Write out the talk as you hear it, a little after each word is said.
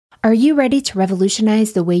Are you ready to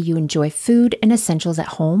revolutionize the way you enjoy food and essentials at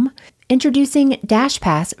home? Introducing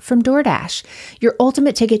DashPass from DoorDash, your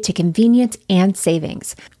ultimate ticket to convenience and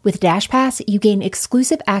savings. With DashPass, you gain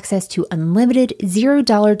exclusive access to unlimited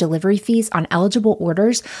 $0 delivery fees on eligible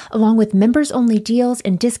orders, along with members-only deals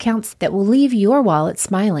and discounts that will leave your wallet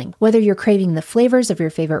smiling. Whether you're craving the flavors of your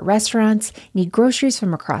favorite restaurants, need groceries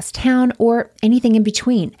from across town, or anything in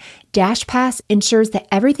between, DashPass ensures that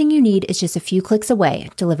everything you need is just a few clicks away,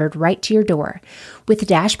 delivered right to your door. With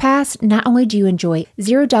DashPass, not only do you enjoy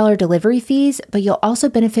 $0 delivery fees, but you'll also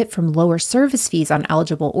benefit from lower service fees on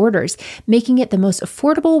eligible orders, making it the most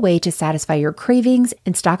affordable way to satisfy your cravings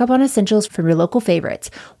and stock up on essentials from your local favorites.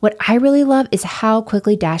 What I really love is how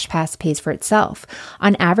quickly DashPass pays for itself.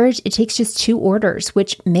 On average, it takes just 2 orders,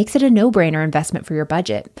 which makes it a no-brainer investment for your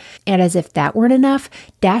budget. And as if that weren't enough,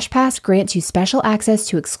 DashPass grants you special access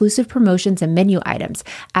to exclusive promotions and menu items,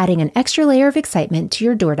 adding an extra layer of excitement to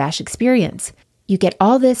your DoorDash experience. You get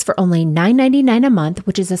all this for only $9.99 a month,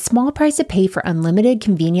 which is a small price to pay for unlimited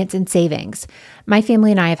convenience and savings. My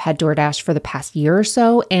family and I have had DoorDash for the past year or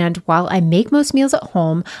so, and while I make most meals at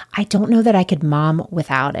home, I don't know that I could mom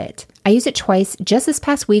without it. I used it twice just this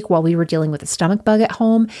past week while we were dealing with a stomach bug at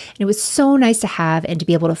home, and it was so nice to have and to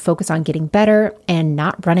be able to focus on getting better and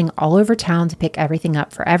not running all over town to pick everything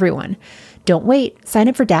up for everyone. Don't wait. Sign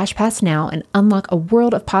up for DashPass now and unlock a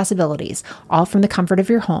world of possibilities, all from the comfort of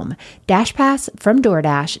your home. DashPass from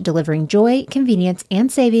DoorDash, delivering joy, convenience,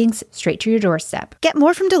 and savings straight to your doorstep. Get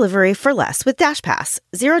more from delivery for less with DashPass.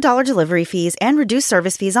 $0 delivery fees and reduced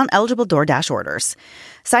service fees on eligible DoorDash orders.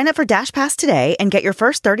 Sign up for DashPass today and get your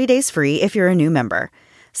first 30 days free if you're a new member.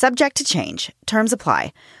 Subject to change. Terms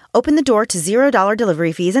apply. Open the door to $0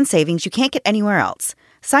 delivery fees and savings you can't get anywhere else.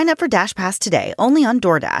 Sign up for DashPass today only on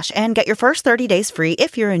DoorDash and get your first 30 days free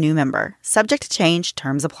if you're a new member. Subject to change.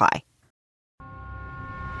 Terms apply.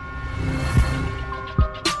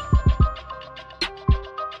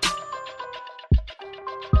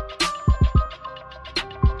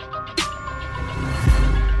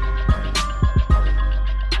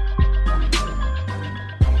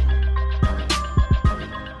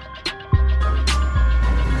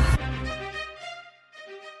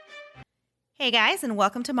 Hey guys, and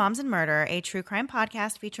welcome to Moms and Murder, a true crime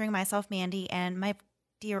podcast featuring myself, Mandy, and my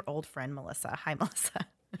dear old friend, Melissa. Hi, Melissa.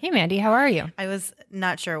 Hey, Mandy, how are you? I was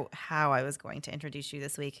not sure how I was going to introduce you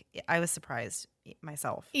this week. I was surprised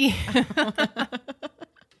myself. Yeah.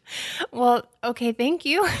 Well, okay, thank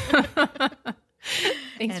you.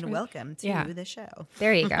 And welcome to the show.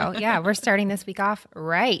 There you go. Yeah, we're starting this week off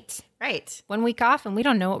right. Right. 1 week off, and we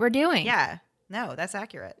don't know what we're doing. Yeah. No, that's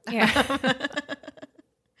accurate. Yeah.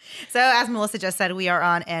 So as Melissa just said, we are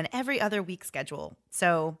on an every other week schedule.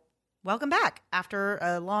 So welcome back after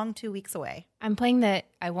a long 2 weeks away. I'm playing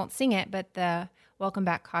I won't sing it, but the Welcome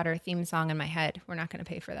Back Kotter theme song in my head. We're not going to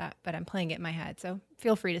pay for that, but I'm playing it in my head. So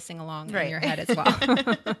feel free to sing along in your head as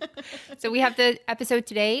well. So we have the episode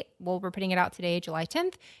today. Well, we're putting it out today, July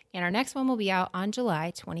 10th, and our next one will be out on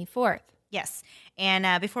July 24th. Yes.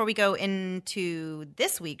 And before we go into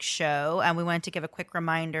this week's show, we wanted to give a quick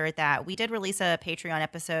reminder that we did release a Patreon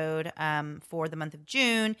episode for the month of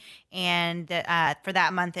June. And for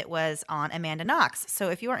that month, it was on Amanda Knox. So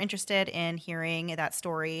if you are interested in hearing that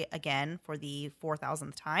story again for the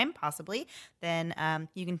 4,000th time, possibly, then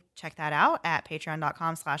you can check that out at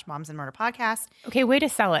patreon.com/momsandmurderpodcast. Okay, way to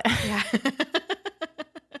sell it. Yeah.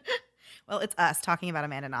 Well, it's us talking about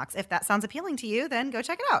Amanda Knox. If that sounds appealing to you, then go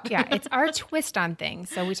check it out. Yeah, it's our twist on things.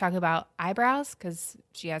 So we talk about eyebrows because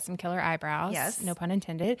she has some killer eyebrows. Yes. No pun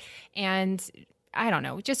intended. And I don't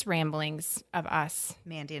know, just ramblings of us.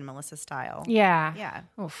 Mandy and Melissa style. Yeah. Yeah.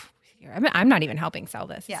 Oof. I'm not even helping sell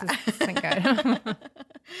this. Yeah. This isn't good.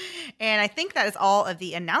 And I think that is all of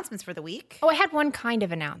the announcements for the week. Oh, I had one kind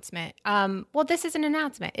of announcement. Well, this is an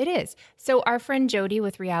announcement. It is. So our friend Jody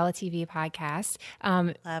with Reality TV Podcast.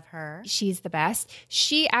 Love her. She's the best.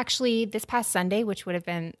 She actually, this past Sunday, which would have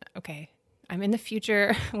been, okay, I'm in the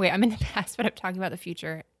future. Wait, I'm in the past, but I'm talking about the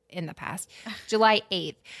future in the past. July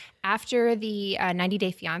 8th. After the 90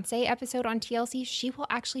 Day Fiancé episode on TLC, she will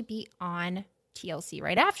actually be on TLC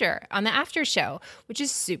right after, on the after show, which is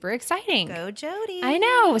super exciting. Go Jody. I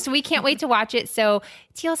know. So we can't wait to watch it. So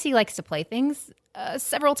TLC likes to play things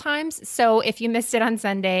several times. So if you missed it on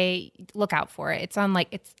Sunday, look out for it. It's on I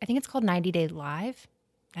think it's called 90 Day Live,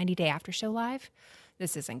 90 Day After Show Live.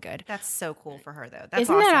 This isn't good. That's so cool for her though. That's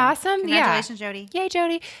Isn't that awesome? Congratulations, Jody. Yay,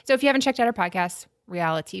 Jody. So if you haven't checked out our podcast,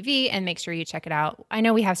 Reality TV, and make sure you check it out. I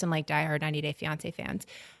know we have some diehard 90 Day Fiancé fans,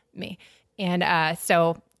 me. And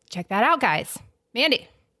so check that out, guys. Mandy,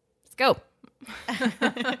 let's go.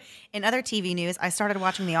 In other TV news, I started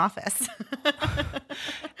watching The Office.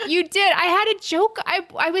 You did. I had a joke.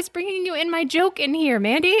 I was bringing you in my joke in here,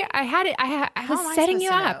 Mandy. I had it. I was setting you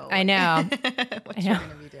up. I know. What you're going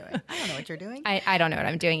to be doing. I don't know what you're doing. I don't know what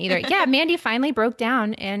I'm doing either. Yeah, Mandy finally broke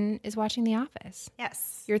down and is watching The Office.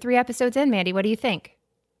 Yes. You're 3 episodes in, Mandy. What do you think?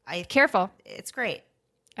 Careful. It's great.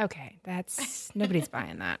 Okay, nobody's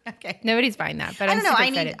buying that. Okay. Nobody's buying that. But I don't know.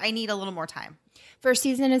 Excited. I need a little more time. First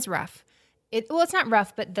season is rough. It's not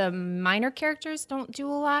rough, but the minor characters don't do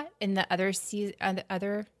a lot. In the other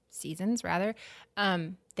seasons, rather,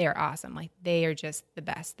 they're awesome. Like, they are just the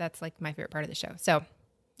best. That's like my favorite part of the show. So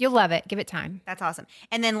you'll love it. Give it time. That's awesome.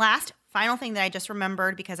 And then final thing that I just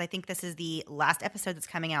remembered, because I think this is the last episode that's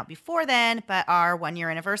coming out before then, but our 1-year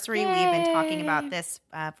anniversary. Yay. We've been talking about this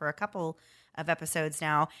for a couple of episodes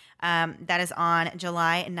now. That is on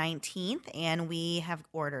July 19th, and we have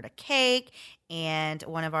ordered a cake, and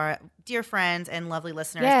one of our dear friends and lovely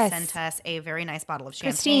listeners sent us a very nice bottle of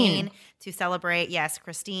champagne to celebrate. Yes,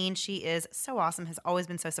 Christine, she is so awesome, has always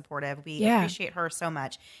been so supportive. We appreciate her so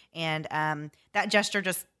much, and that gesture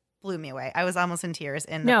just blew me away. I was almost in tears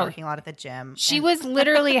in the parking lot at the gym. She was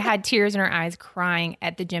literally had tears in her eyes crying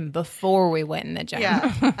at the gym before we went in the gym.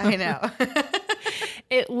 Yeah, I know.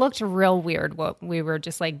 It looked real weird. We were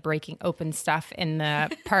just like breaking open stuff in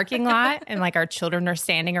the parking lot, and like our children are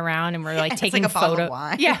standing around, and we're like taking photos.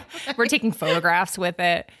 Yeah, we're taking photographs with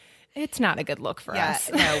it. It's not a good look for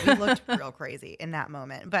us. No, we looked real crazy in that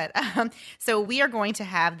moment. But so we are going to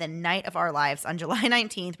have the night of our lives on July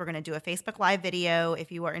 19th. We're going to do a Facebook Live video.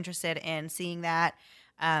 If you are interested in seeing that,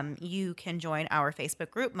 you can join our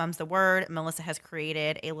Facebook group, Mum's the Word. Melissa has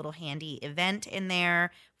created a little handy event in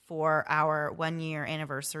there for our 1-year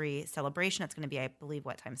anniversary celebration. It's going to be, I believe,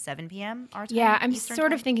 what time? 7 p.m. our time? Yeah, I'm Eastern sort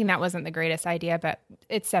time? of thinking that wasn't the greatest idea, but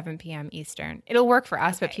it's 7 p.m. Eastern. It'll work for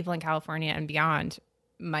us, but people in California and beyond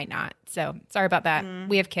might not. So sorry about that.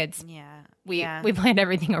 We have kids. Yeah. We planned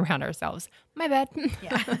everything around ourselves. My bad.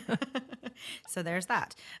 Yeah. So there's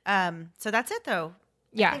that. So that's it, though.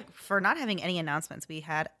 Yeah. I think for not having any announcements, we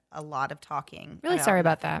had a lot of talking. Really sorry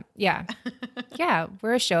about that. Yeah. Yeah.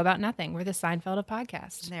 We're a show about nothing. We're the Seinfeld of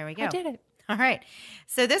podcast. There we go. I did it. All right.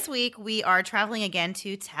 So this week we are traveling again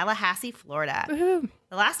to Tallahassee, Florida. Woohoo.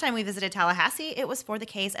 The last time we visited Tallahassee, it was for the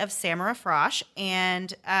case of Samara Frosch,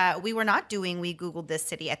 and we Googled this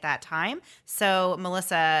city at that time. So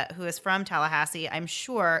Melissa, who is from Tallahassee, I'm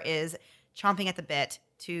sure is chomping at the bit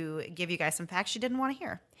to give you guys some facts she didn't want to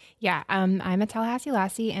hear. Yeah. I'm a Tallahassee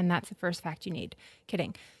lassie, and that's the first fact you need.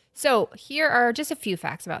 Kidding. So here are just a few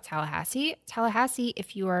facts about Tallahassee. Tallahassee,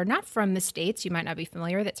 if you are not from the States, you might not be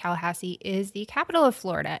familiar that Tallahassee is the capital of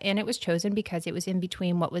Florida, and it was chosen because it was in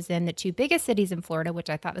between what was then the 2 biggest cities in Florida, which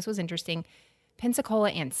I thought this was interesting,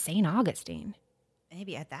 Pensacola and St. Augustine.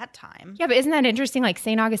 Maybe at that time. Yeah, but isn't that interesting? Like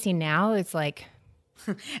St. Augustine now, it's like...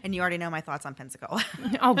 And you already know my thoughts on Pensacola.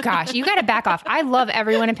 Oh, gosh. You got to back off. I love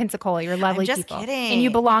everyone in Pensacola. You're lovely I'm just people. kidding. And you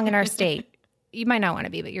belong in our state. You might not want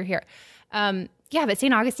to be, but you're here. Yeah, but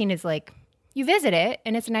St. Augustine is like, you visit it,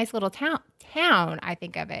 and it's a nice little town, I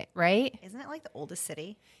think of it, right? Isn't it like the oldest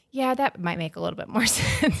city? Yeah, that might make a little bit more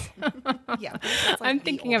sense. Yeah. It's like I'm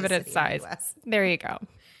thinking of it as size. There you go.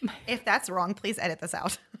 If that's wrong, please edit this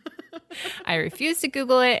out. I refuse to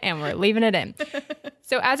Google it, and we're leaving it in.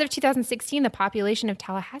 So as of 2016, the population of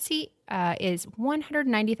Tallahassee is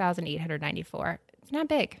 190,894. It's not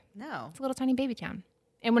big. No. It's a little tiny baby town.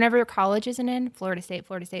 And whenever your college isn't in, Florida State,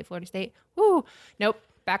 woo, nope,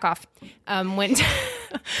 back off.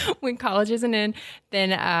 When college isn't in,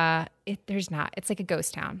 then there's not. It's like a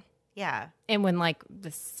ghost town. Yeah. And when like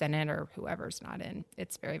the Senate or whoever's not in,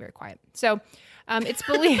 it's very, very quiet. So it's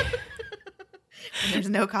believed... And there's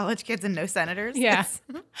no college kids and no senators. Yeah.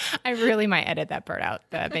 I really might edit that part out.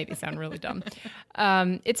 That made me sound really dumb.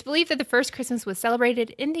 It's believed that the first Christmas was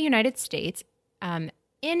celebrated in the United States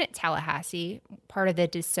in Tallahassee, part of the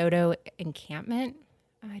DeSoto encampment.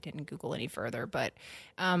 I didn't Google any further, but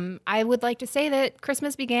I would like to say that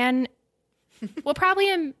Christmas began, well,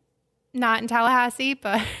 probably not in Tallahassee,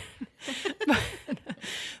 but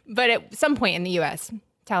at some point in the U.S.,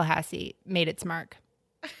 Tallahassee made its mark,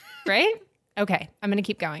 right? Okay, I'm going to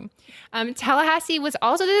keep going. Tallahassee was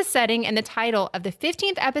also the setting and the title of the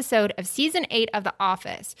 15th episode of Season 8 of The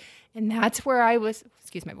Office. And that's where I was,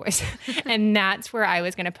 excuse my voice, and that's where I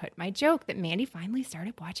was going to put my joke that Mandy finally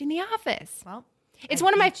started watching The Office. Well, it's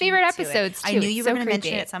one of my favorite episodes, too. I knew you were so going to mention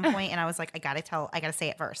it creepy. at some point, and I was like, I got to say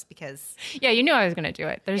it first because... Yeah, you knew I was going to do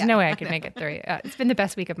it. There's no way I could make it through. It's been the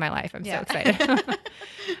best week of my life. I'm so excited.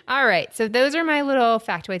 All right, so those are my little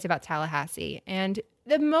factoids about Tallahassee. And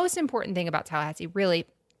the most important thing about Tallahassee, really,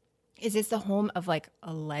 is it's the home of like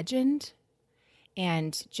a legend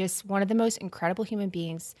and just one of the most incredible human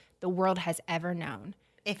beings the world has ever known.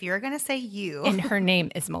 If you're going to say you. And her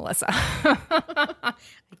name is Melissa. I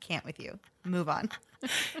can't with you. Move on.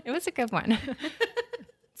 It was a good one.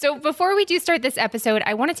 So before we do start this episode,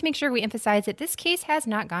 I wanted to make sure we emphasize that this case has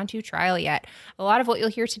not gone to trial yet. A lot of what you'll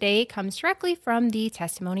hear today comes directly from the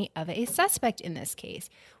testimony of a suspect in this case.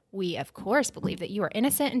 We, of course, believe that you are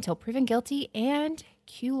innocent until proven guilty, and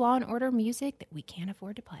cue Law and Order music that we can't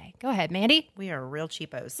afford to play. Go ahead, Mandy. We are real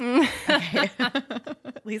cheapos. Okay.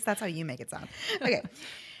 At least that's how you make it sound. Okay.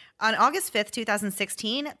 On August 5th,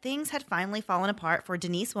 2016, things had finally fallen apart for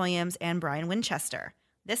Denise Williams and Brian Winchester.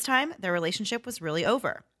 This time, their relationship was really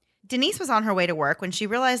over. Denise was on her way to work when she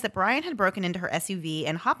realized that Brian had broken into her SUV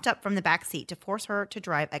and hopped up from the back seat to force her to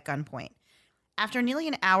drive at gunpoint. After nearly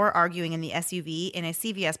an hour arguing in the SUV in a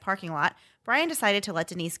CVS parking lot, Brian decided to let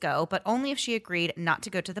Denise go, but only if she agreed not to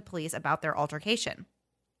go to the police about their altercation.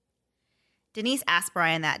 Denise asked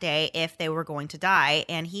Brian that day if they were going to die,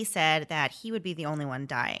 and he said that he would be the only one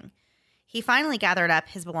dying. He finally gathered up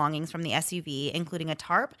his belongings from the SUV, including a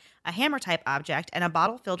tarp, a hammer-type object, and a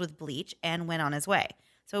bottle filled with bleach, and went on his way.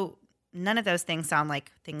 So none of those things sound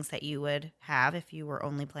like things that you would have if you were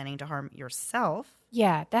only planning to harm yourself.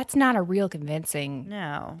 Yeah, that's not a real convincing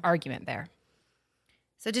argument there.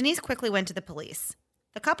 So Denise quickly went to the police.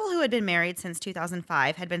 The couple, who had been married since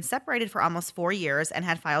 2005, had been separated for almost 4 years and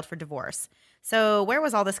had filed for divorce. So where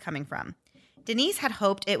was all this coming from? Denise had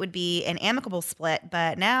hoped it would be an amicable split,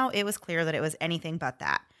 but now it was clear that it was anything but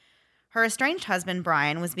that. Her estranged husband,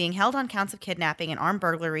 Brian, was being held on counts of kidnapping and armed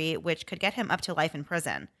burglary, which could get him up to life in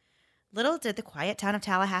prison. Little did the quiet town of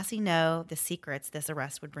Tallahassee know the secrets this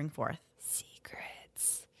arrest would bring forth.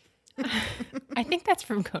 Secrets. I think that's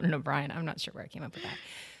from Conan O'Brien. I'm not sure where I came up with that.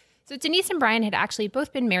 So Denise and Brian had actually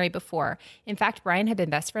both been married before. In fact, Brian had been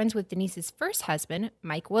best friends with Denise's first husband,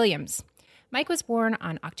 Mike Williams. Mike was born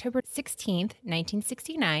on October 16th,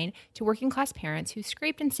 1969, to working-class parents who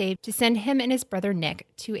scraped and saved to send him and his brother Nick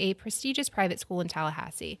to a prestigious private school in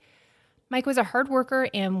Tallahassee. Mike was a hard worker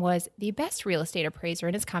and was the best real estate appraiser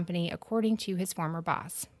in his company, according to his former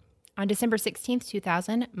boss. On December 16th,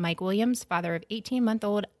 2000, Mike Williams, father of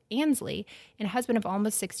 18-month-old Ansley and husband of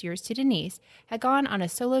almost 6 years to Denise, had gone on a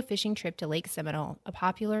solo fishing trip to Lake Seminole, a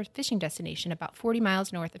popular fishing destination about 40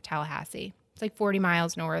 miles north of Tallahassee. It's like 40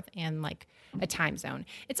 miles north and like a time zone.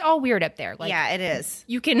 It's all weird up there. Like, yeah, it is.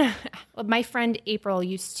 You can. My friend April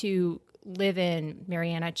used to live in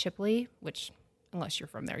Mariana, Chipley, which, unless you're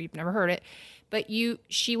from there, you've never heard it. But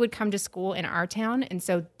she would come to school in our town, and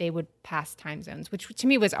so they would pass time zones, which to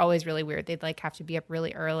me was always really weird. They'd like have to be up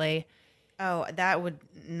really early. Oh, that would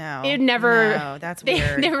no. It never. No, that's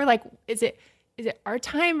weird. They were like, is it our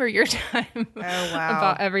time or your time? Oh wow.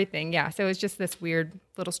 About everything, yeah. So it was just this weird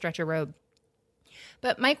little stretch of road.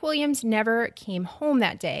 But Mike Williams never came home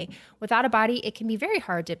that day. Without a body, it can be very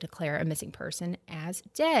hard to declare a missing person as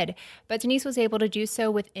dead. But Denise was able to do so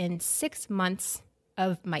within 6 months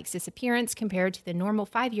of Mike's disappearance, compared to the normal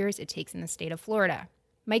 5 years it takes in the state of Florida.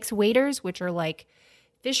 Mike's waders, which are like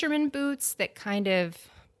fisherman boots that kind of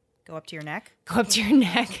go up to your neck.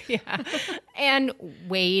 Yeah. And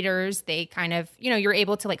waders, they kind of, you're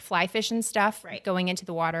able to like fly fish and stuff going into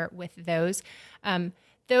the water with those.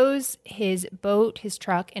 His boat, his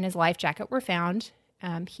truck, and his life jacket were found.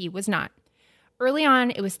 He was not. Early on,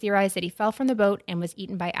 it was theorized that he fell from the boat and was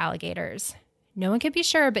eaten by alligators. No one could be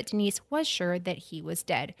sure, but Denise was sure that he was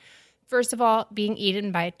dead. First of all, being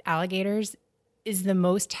eaten by alligators is the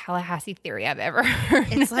most Tallahassee theory I've ever heard.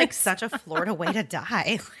 It's like such a Florida way to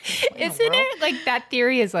die. Isn't it? Like that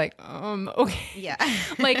theory is like, okay. Yeah.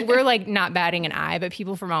 Like we're like not batting an eye, but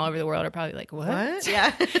people from all over the world are probably like, what? Yeah.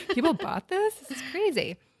 People bought this? This is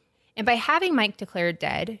crazy. And by having Mike declared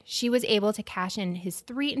dead, she was able to cash in his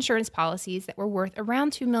 3 insurance policies that were worth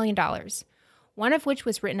around $2 million. One of which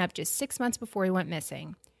was written up just 6 months before he went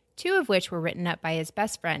missing. 2 of which were written up by his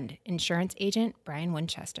best friend, insurance agent Brian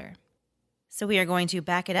Winchester. So we are going to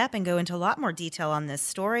back it up and go into a lot more detail on this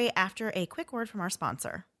story after a quick word from our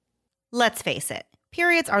sponsor. Let's face it,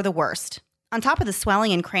 periods are the worst. On top of the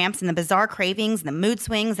swelling and cramps and the bizarre cravings and the mood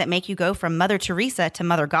swings that make you go from Mother Teresa to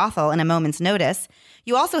Mother Gothel in a moment's notice,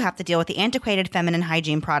 you also have to deal with the antiquated feminine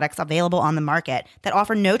hygiene products available on the market that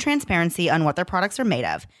offer no transparency on what their products are made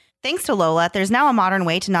of. Thanks to Lola, there's now a modern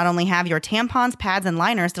way to not only have your tampons, pads, and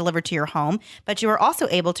liners delivered to your home, but you are also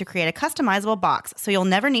able to create a customizable box so you'll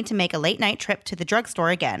never need to make a late-night trip to the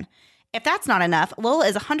drugstore again. If that's not enough, Lola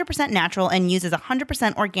is 100% natural and uses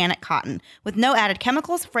 100% organic cotton, with no added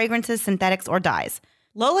chemicals, fragrances, synthetics, or dyes.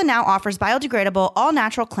 Lola now offers biodegradable,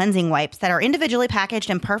 all-natural cleansing wipes that are individually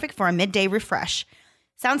packaged and perfect for a midday refresh.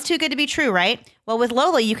 Sounds too good to be true, right? Well, with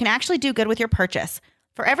Lola, you can actually do good with your purchase.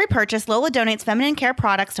 For every purchase, Lola donates feminine care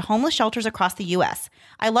products to homeless shelters across the U.S.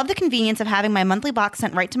 I love the convenience of having my monthly box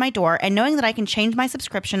sent right to my door and knowing that I can change my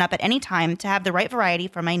subscription up at any time to have the right variety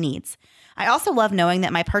for my needs. I also love knowing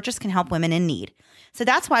that my purchase can help women in need. So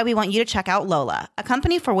that's why we want you to check out Lola, a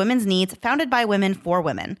company for women's needs founded by women for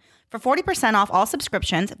women. For 40% off all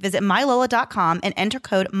subscriptions, visit mylola.com and enter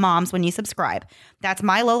code MOMS when you subscribe. That's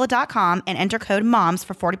mylola.com and enter code MOMS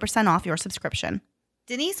for 40% off your subscription.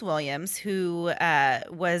 Denise Williams, who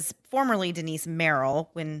was formerly Denise Merrill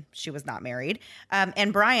when she was not married,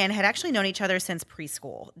 and Brian had actually known each other since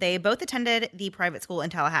preschool. They both attended the private school in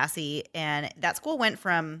Tallahassee, and that school went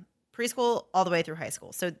from preschool all the way through high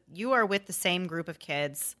school. So you are with the same group of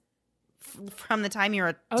kids from the time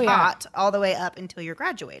you're taught all the way up until you're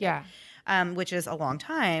graduated. Yeah. Which is a long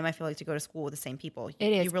time, I feel like, to go to school with the same people.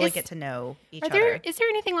 It is. You really get to know each other. Is there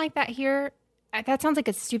anything like that here? That sounds like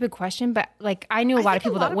a stupid question, but like I knew a lot of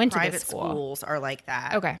people that went to this school. Private schools are like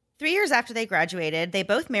that. Okay. 3 years after they graduated, they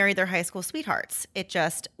both married their high school sweethearts. It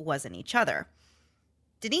just wasn't each other.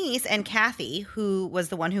 Denise and Kathy, who was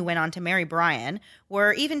the one who went on to marry Brian,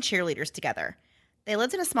 were even cheerleaders together. They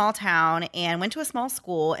lived in a small town and went to a small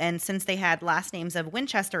school, and since they had last names of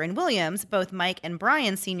Winchester and Williams, both Mike and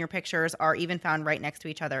Brian's senior pictures are even found right next to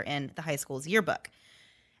each other in the high school's yearbook.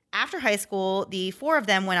 After high school, the four of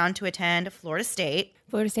them went on to attend Florida State.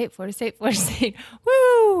 Florida State.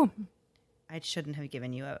 Woo! I shouldn't have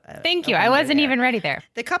given you a Thank you. I wasn't even ready there.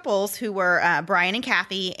 The couples, who were Brian and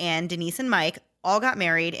Kathy and Denise and Mike, all got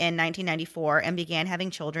married in 1994 and began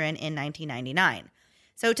having children in 1999.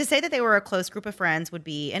 So to say that they were a close group of friends would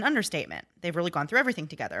be an understatement. They've really gone through everything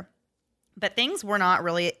together. But things were not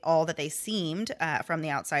really all that they seemed from the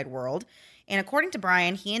outside world. And according to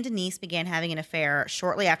Brian, he and Denise began having an affair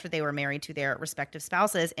shortly after they were married to their respective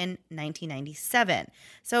spouses in 1997.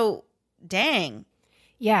 So, dang.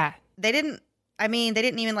 Yeah. They didn't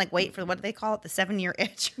even like wait for, what do they call it? The 7-year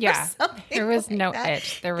itch. Yeah. There was like no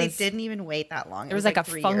itch. They didn't even wait that long. There was like a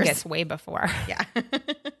fungus way before. Yeah.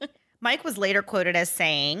 Mike was later quoted as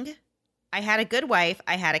saying, "I had a good wife,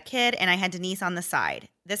 I had a kid, and I had Denise on the side.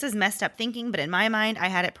 This is messed up thinking, but in my mind, I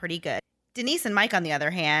had it pretty good." Denise and Mike, on the other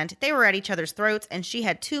hand, they were at each other's throats, and she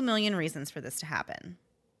had 2 million reasons for this to happen.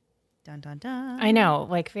 Dun, dun, dun. I know,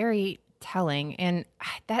 like very telling. And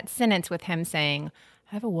that sentence with him saying,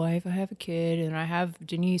 "I have a wife, I have a kid, and I have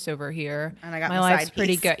Denise over here. And I got my life's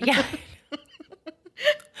pretty good." Yeah.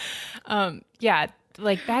 Yeah.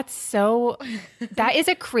 Like that is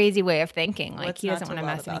a crazy way of thinking. Like he doesn't want to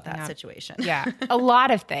mess anything up. Situation. Yeah. A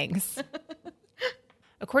lot of things.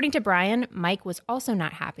 According to Brian, Mike was also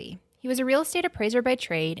not happy. He was a real estate appraiser by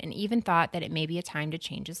trade and even thought that it may be a time to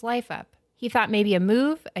change his life up. He thought maybe a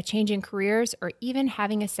move, a change in careers, or even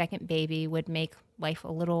having a second baby would make life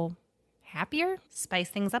a little happier. Spice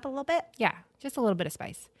things up a little bit. Yeah, just a little bit of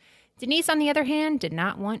spice. Denise, on the other hand, did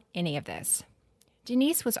not want any of this.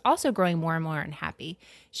 Denise was also growing more and more unhappy.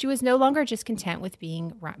 She was no longer just content with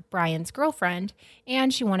being Brian's girlfriend,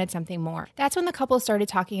 and she wanted something more. That's when the couple started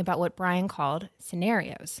talking about what Brian called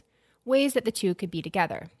scenarios, ways that the two could be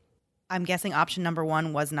together. I'm guessing option number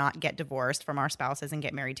 1 was not get divorced from our spouses and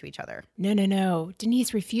get married to each other. No.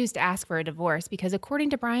 Denise refused to ask for a divorce because,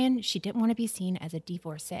 according to Brian, she didn't want to be seen as a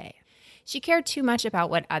divorcee. She cared too much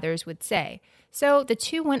about what others would say. So the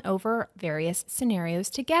two went over various scenarios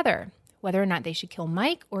together, whether or not they should kill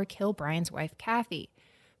Mike or kill Brian's wife, Kathy.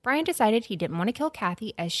 Brian decided he didn't want to kill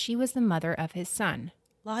Kathy as she was the mother of his son.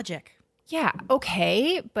 Logic. Yeah,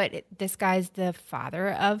 okay, but this guy's the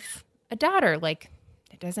father of a daughter. Like,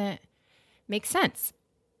 it doesn't make sense.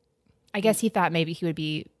 I guess he thought maybe he would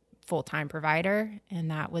be full-time provider,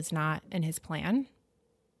 and that was not in his plan,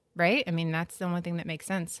 right? I mean, that's the only thing that makes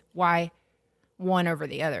sense. Why one over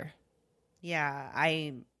the other? Yeah,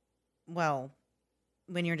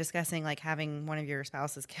 when you're discussing like having one of your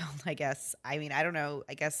spouses killed, I guess, I don't know,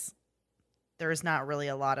 I guess there's not really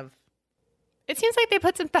a lot of... It seems like they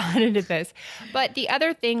put some thought into this. But the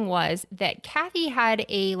other thing was that Kathy had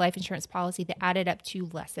a life insurance policy that added up to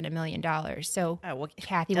less than $1 million. So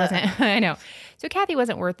Kathy wasn't, I know. So Kathy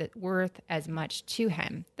wasn't worth as much to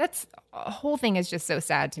him. That's a whole thing is just so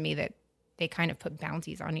sad to me that they kind of put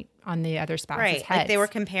bounties on the other spouse's heads. Like they were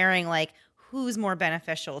comparing like who's more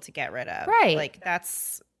beneficial to get rid of. Right. Like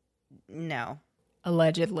that's no.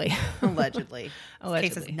 Allegedly. Allegedly. This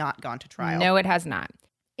case has not gone to trial. No, it has not.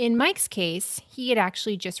 In Mike's case, he had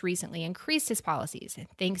actually just recently increased his policies,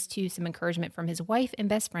 thanks to some encouragement from his wife and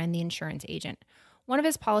best friend, the insurance agent. One of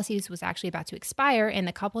his policies was actually about to expire, and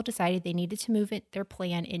the couple decided they needed to move their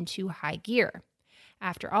plan into high gear.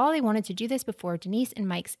 After all, they wanted to do this before Denise and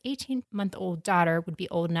Mike's 18-month-old daughter would be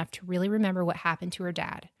old enough to really remember what happened to her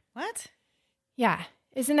dad. What? Yeah.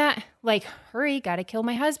 Isn't that like, hurry, gotta kill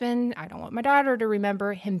my husband. I don't want my daughter to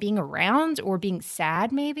remember him being around or being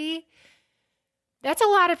sad, maybe. That's a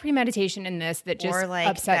lot of premeditation in this that just or like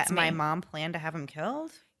upsets that me. my mom planned to have him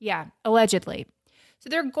killed. Yeah, allegedly. So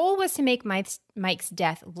their goal was to make Mike's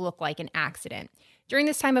death look like an accident. During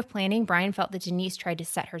this time of planning, Brian felt that Denise tried to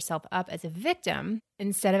set herself up as a victim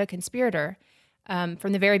instead of a conspirator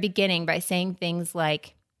from the very beginning by saying things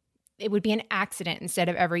like it would be an accident instead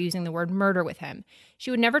of ever using the word murder with him. She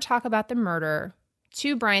would never talk about the murder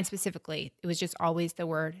to Brian specifically. It was just always the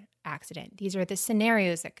word accident. These are the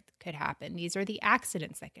scenarios that could happen. These are the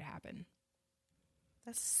accidents that could happen.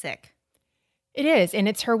 That's sick. It is, and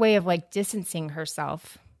it's her way of like distancing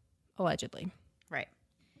herself, allegedly. Right.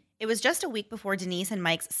 It was just a week before Denise and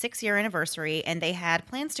Mike's 6-year anniversary, and they had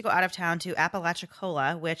plans to go out of town to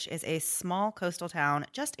Apalachicola, which is a small coastal town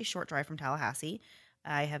just a short drive from Tallahassee.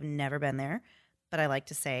 I have never been there, but I like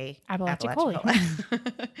to say Apalachicola.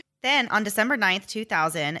 Then on December 9th,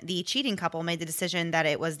 2000, the cheating couple made the decision that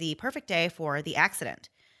it was the perfect day for the accident.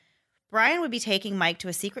 Brian would be taking Mike to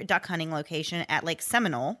a secret duck hunting location at Lake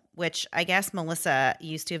Seminole, which I guess Melissa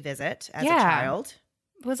used to visit as a child.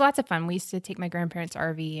 It was lots of fun. We used to take my grandparents'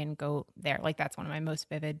 RV and go there. Like, that's one of my most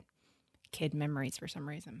vivid kid memories for some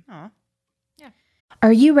reason. Oh, yeah.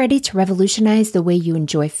 Are you ready to revolutionize the way you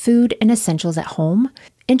enjoy food and essentials at home?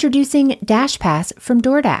 Introducing DashPass from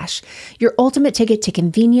DoorDash, your ultimate ticket to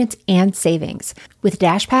convenience and savings. With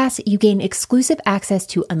DashPass, you gain exclusive access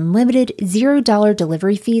to unlimited $0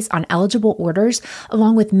 delivery fees on eligible orders,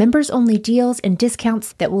 along with members-only deals and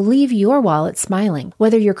discounts that will leave your wallet smiling.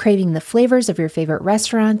 Whether you're craving the flavors of your favorite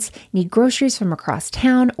restaurants, need groceries from across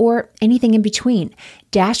town, or anything in between,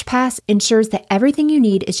 DashPass ensures that everything you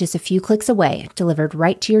need is just a few clicks away, delivered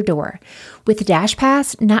right to your door. With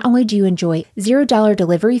DashPass, not only do you enjoy $0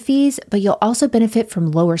 delivery fees, but you'll also benefit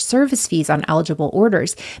from lower service fees on eligible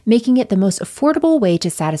orders, making it the most affordable way to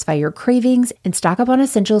satisfy your cravings and stock up on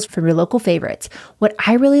essentials from your local favorites. What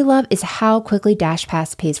I really love is how quickly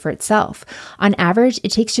DashPass pays for itself. On average,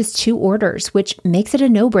 it takes just 2 orders, which makes it a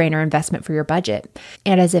no-brainer investment for your budget.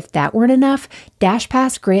 And as if that weren't enough,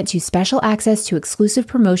 DashPass grants you special access to exclusive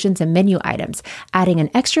promotions and menu items, adding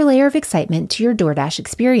an extra layer of excitement to your DoorDash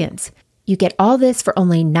experience. You get all this for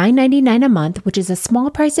only $9.99 a month, which is a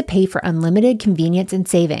small price to pay for unlimited convenience and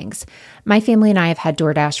savings. My family and I have had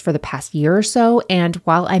DoorDash for the past year or so, and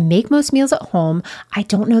while I make most meals at home, I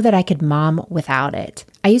don't know that I could mom without it.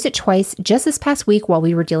 I used it twice just this past week while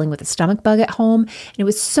we were dealing with a stomach bug at home, and it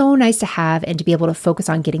was so nice to have and to be able to focus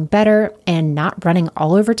on getting better and not running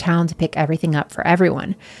all over town to pick everything up for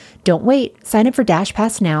everyone. Don't wait. Sign up for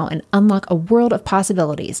DashPass now and unlock a world of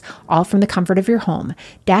possibilities, all from the comfort of your home.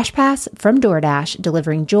 DashPass from DoorDash,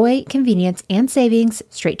 delivering joy, convenience, and savings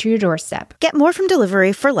straight to your doorstep. Get more from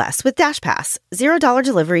delivery for less with DashPass. $0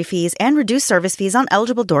 delivery fees and reduced service fees on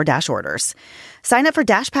eligible DoorDash orders. Sign up for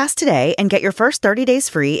DashPass today and get your first 30 days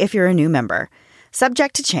free if you're a new member.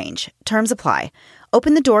 Subject to change. Terms apply.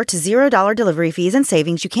 Open the door to $0 delivery fees and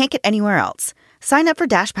savings you can't get anywhere else. Sign up for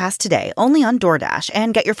DashPass today only on DoorDash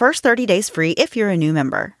and get your first 30 days free if you're a new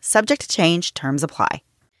member. Subject to change. Terms apply.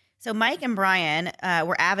 So Mike and Brian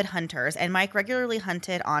were avid hunters, and Mike regularly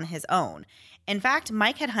hunted on his own. In fact,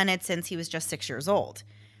 Mike had hunted since he was just 6 years old.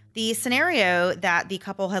 The scenario that the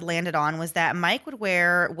couple had landed on was that Mike would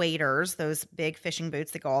wear waders, those big fishing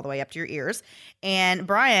boots that go all the way up to your ears, and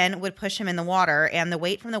Brian would push him in the water, and the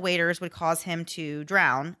weight from the waders would cause him to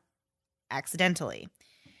drown accidentally.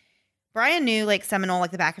 Brian knew Lake Seminole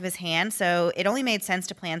like the back of his hand, so it only made sense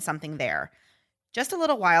to plan something there. Just a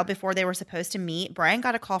little while before they were supposed to meet, Brian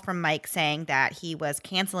got a call from Mike saying that he was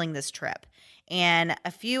canceling this trip. And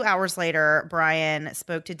a few hours later, Brian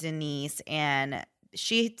spoke to Denise, and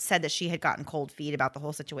she said that she had gotten cold feet about the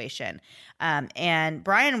whole situation. And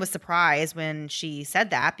Brian was surprised when she said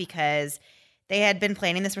that because they had been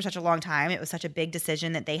planning this for such a long time. It was such a big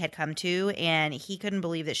decision that they had come to, and he couldn't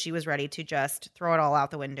believe that she was ready to just throw it all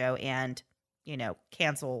out the window and,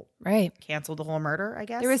 cancel the whole murder, I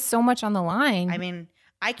guess. There was so much on the line. I mean,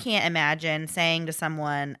 I can't imagine saying to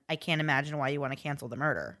someone, I can't imagine why you want to cancel the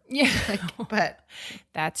murder. Yeah. But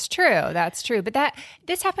That's true. But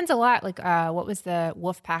this happens a lot. Like, what was the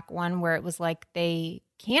Wolfpack one where it was like they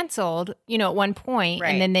canceled, at one point,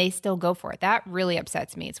 Right. and then they still go for it. That really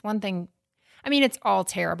upsets me. It's one thing. I mean, it's all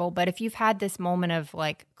terrible, but if you've had this moment of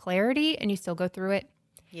like clarity and you still go through it,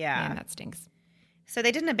 yeah, man, that stinks. So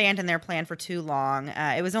they didn't abandon their plan for too long.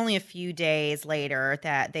 It was only a few days later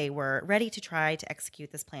that they were ready to try to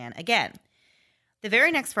execute this plan again. The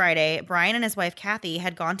very next Friday, Brian and his wife Kathy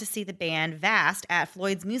had gone to see the band Vast at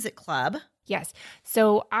Floyd's Music Club, Yes.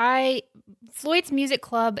 So Floyd's Music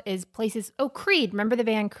Club is places. Oh, Creed. Remember the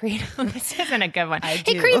band Creed? This isn't a good one. I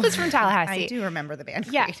Hey, do. Creed was from Tallahassee. I do remember the band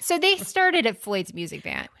Creed. Yeah. So they started at Floyd's Music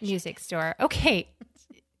Store. Okay.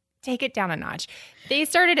 Take it down a notch. They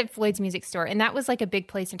started at Floyd's Music Store, and that was like a big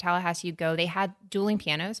place in Tallahassee you go. They had dueling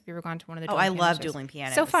pianos. Have you ever gone to one of the dueling I piano love shows? dueling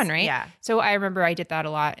pianos. So fun, right? Yeah. So I remember I did that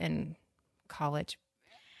a lot in college.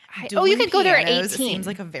 You Dueling could go there at pianos 18. Seems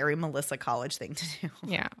like a very Melissa College thing to do.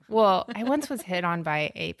 Yeah. Well, I once was hit on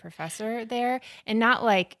by a professor there, and not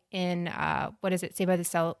like in what is it?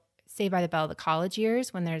 Saved by the Bell, the college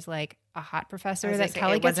years, when there's like a hot professor that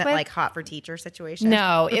Kelly gets with. It wasn't like hot for teacher situation.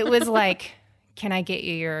 No, it was like, can I get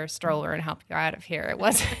you your stroller and help you out of here? It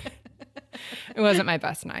wasn't. It wasn't my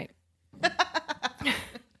best night.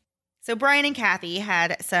 So Brian and Kathy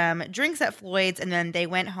had some drinks at Floyd's, and then they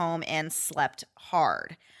went home and slept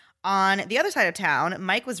hard. On the other side of town,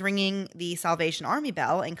 Mike was ringing the Salvation Army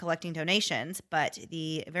bell and collecting donations, but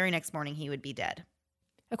the very next morning he would be dead.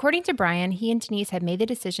 According to Brian, he and Denise had made the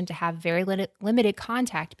decision to have very limited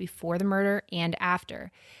contact before the murder and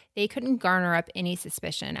after. They couldn't garner up any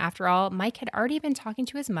suspicion. After all, Mike had already been talking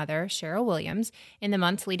to his mother, Cheryl Williams, in the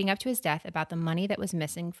months leading up to his death about the money that was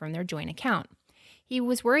missing from their joint account. He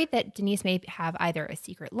was worried that Denise may have either a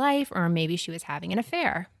secret life or maybe she was having an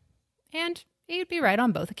affair. And he'd be right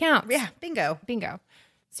on both accounts. Yeah, bingo.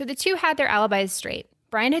 So the two had their alibis straight.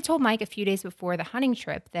 Brian had told Mike a few days before the hunting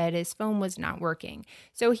trip that his phone was not working,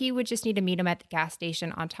 so he would just need to meet him at the gas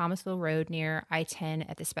station on Thomasville Road near I-10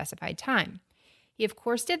 at the specified time. He, of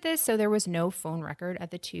course, did this, so there was no phone record of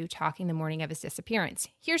the two talking the morning of his disappearance.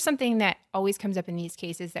 Here's something that always comes up in these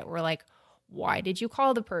cases that we're like, why did you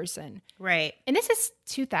call the person? Right. And this is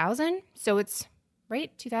 2000, so it's,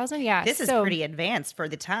 right? 2000? Yeah. This is pretty advanced for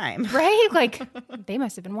the time. Right? Like, they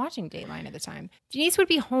must have been watching Dateline at the time. Denise would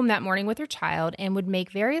be home that morning with her child and would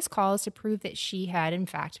make various calls to prove that she had, in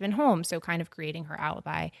fact, been home, so kind of creating her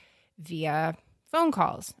alibi via phone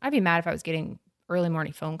calls. I'd be mad if I was getting early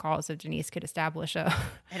morning phone calls if Denise could establish an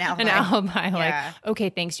alibi. Like, okay,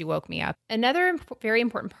 thanks, you woke me up. Another very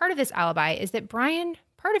important part of this alibi is that Brian,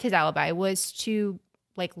 part of his alibi was to,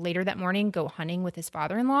 like, later that morning go hunting with his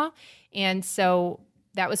father-in-law. And so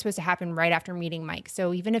that was supposed to happen right after meeting Mike.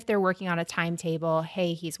 So even if they're working on a timetable,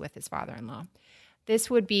 hey, he's with his father-in-law. This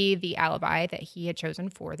would be the alibi that he had chosen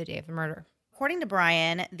for the day of the murder. According to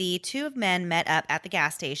Brian, the two men met up at the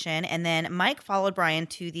gas station, and then Mike followed Brian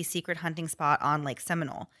to the secret hunting spot on Lake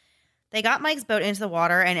Seminole. They got Mike's boat into the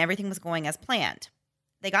water, and everything was going as planned.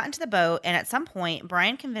 They got into the boat, and at some point,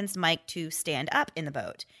 Brian convinced Mike to stand up in the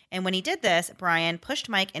boat. And when he did this, Brian pushed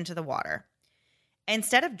Mike into the water.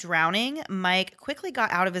 Instead of drowning, Mike quickly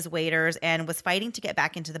got out of his waders and was fighting to get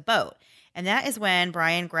back into the boat. And that is when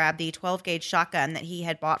Brian grabbed the 12-gauge shotgun that he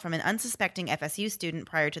had bought from an unsuspecting FSU student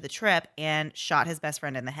prior to the trip and shot his best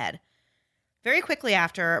friend in the head. Very quickly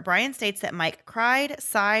after, Brian states that Mike cried,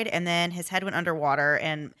 sighed, and then his head went underwater.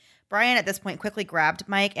 And Brian at this point quickly grabbed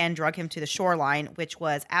Mike and drug him to the shoreline, which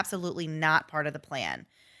was absolutely not part of the plan.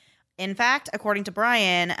 In fact, according to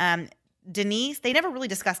Brian, Denise, they never really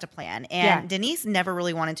discussed a plan, and Denise never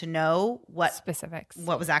really wanted to know what specifics,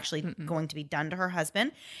 what was actually going to be done to her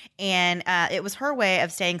husband. And it was her way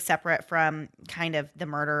of staying separate from kind of the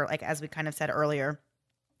murder, like as we kind of said earlier.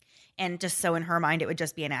 And just so in her mind, it would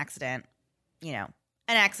just be an accident, you know,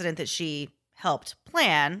 an accident that she helped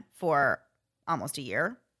plan for almost a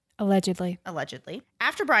year. Allegedly.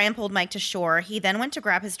 After Brian pulled Mike to shore, he then went to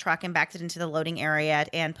grab his truck and backed it into the loading area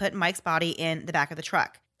and put Mike's body in the back of the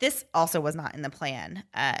truck. This also was not in the plan.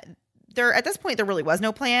 At this point, there really was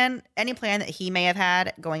no plan. Any plan that he may have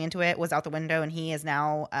had going into it was out the window, and he is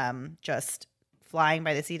now just flying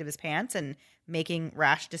by the seat of his pants and making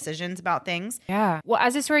rash decisions about things. Yeah. Well,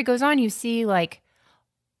 as the story goes on, you see like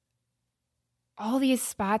all these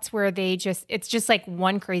spots where it's just like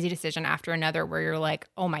one crazy decision after another where you're like,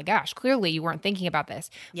 oh my gosh, clearly you weren't thinking about this.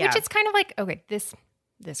 Yeah. Which it's kind of like, okay, this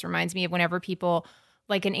reminds me of whenever people,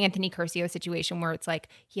 like an Anthony Curcio situation where it's like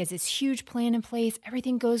he has this huge plan in place,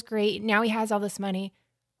 everything goes great, now he has all this money.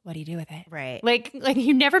 What do you do with it? Right. Like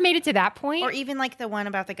you never made it to that point. Or even like the one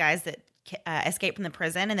about the guys that escaped from the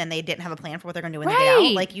prison and then they didn't have a plan for what they're going to do when they get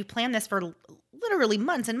out. Like you planned this for literally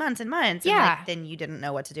months and months and months. Yeah. And then you didn't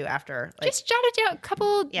know what to do after. Like, just jotted down a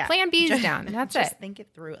couple plan Bs down. That's just think it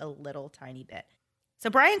through a little tiny bit. So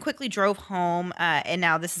Brian quickly drove home, and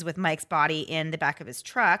now this is with Mike's body in the back of his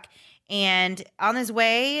truck. And on his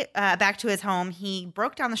way back to his home, he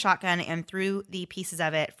broke down the shotgun and threw the pieces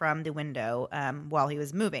of it from the window while he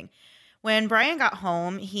was moving. When Brian got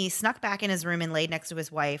home, he snuck back in his room and laid next to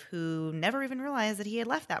his wife, who never even realized that he had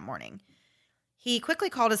left that morning. He quickly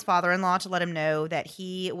called his father-in-law to let him know that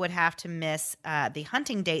he would have to miss the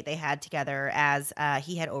hunting date they had together as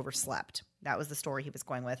he had overslept. That was the story he was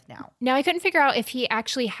going with now. Now, I couldn't figure out if he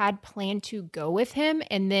actually had planned to go with him,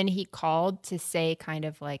 and then he called to say kind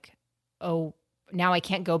of like, oh, now I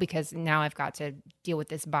can't go because now I've got to deal with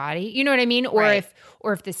this body. You know what I mean? Or Right.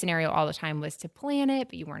 if the scenario all the time was to plan it,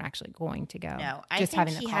 but you weren't actually going to go. No, I just think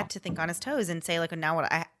having the he call. had to think on his toes and say, like, now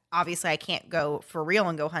what? Obviously I can't go for real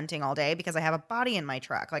and go hunting all day because I have a body in my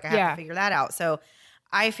truck. Like, I have to figure that out. So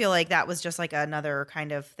I feel like that was just like another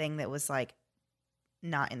kind of thing that was like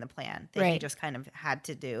not in the plan that he Right. just kind of had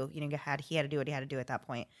to do. You know, he had to do what he had to do at that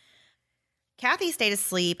point. Kathy stayed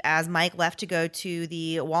asleep as Mike left to go to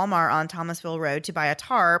the Walmart on Thomasville Road to buy a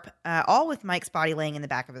tarp, all with Mike's body laying in the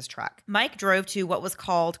back of his truck. Mike drove to what was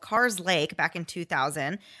called Carr's Lake back in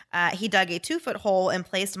 2000. He dug a 2-foot hole and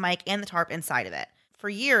placed Mike and the tarp inside of it. For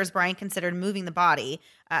years, Brian considered moving the body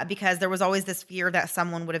because there was always this fear that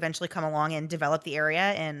someone would eventually come along and develop the area,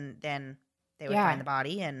 and then they would find the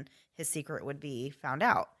body and his secret would be found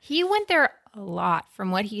out. He went there a lot. From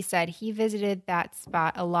what he said, he visited that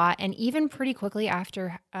spot a lot, and even pretty quickly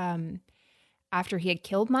after he had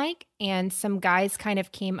killed Mike, and some guys kind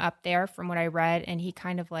of came up there from what I read, and he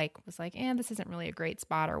kind of like was like, this isn't really a great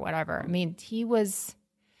spot or whatever. I mean, it's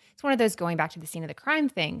one of those going back to the scene of the crime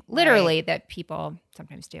thing, literally, that people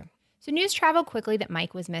sometimes do. So news traveled quickly that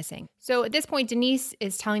Mike was missing. So at this point, Denise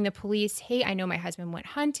is telling the police, hey, I know my husband went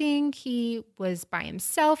hunting. He was by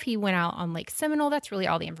himself. He went out on Lake Seminole. That's really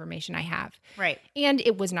all the information I have. Right. And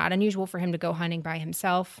it was not unusual for him to go hunting by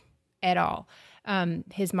himself at all.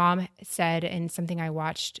 His mom said, and something I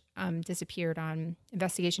watched disappeared on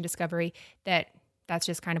Investigation Discovery, that's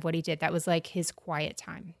just kind of what he did. That was like his quiet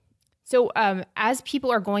time. So as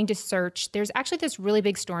people are going to search, there's actually this really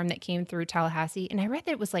big storm that came through Tallahassee. And I read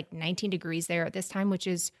that it was like 19 degrees there at this time, which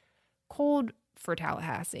is cold for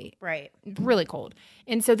Tallahassee. Right. Really cold.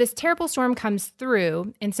 And so this terrible storm comes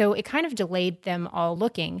through. And so it kind of delayed them all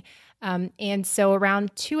looking. And so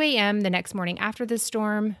around 2 a.m. the next morning after the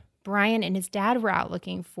storm, Brian and his dad were out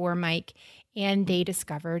looking for Mike, and they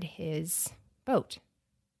discovered his boat,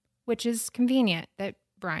 which is convenient that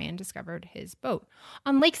Brian discovered his boat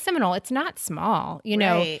on Lake Seminole. It's not small, you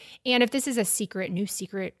know, Right. and if this is a new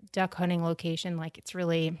secret duck hunting location, like it's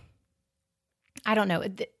really, I don't know.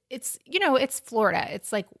 It's, it's Florida.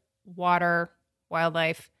 It's like water,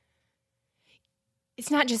 wildlife.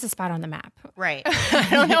 It's not just a spot on the map. Right. I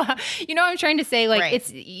don't know. What I'm trying to say? Like Right.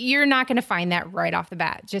 you're not going to find that right off the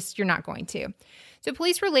bat. Just, you're not going to. So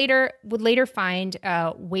police would later find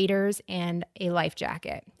waders and a life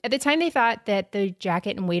jacket. At the time, they thought that the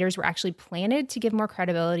jacket and waders were actually planted to give more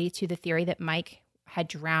credibility to the theory that Mike had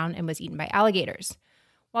drowned and was eaten by alligators.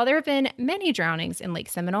 While there have been many drownings in Lake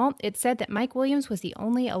Seminole, it's said that Mike Williams was the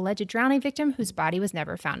only alleged drowning victim whose body was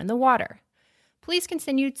never found in the water. Police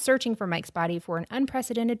continued searching for Mike's body for an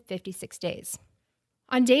unprecedented 56 days.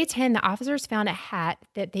 On day 10, the officers found a hat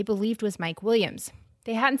that they believed was Mike Williams.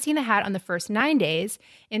 They hadn't seen the hat on the first 9 days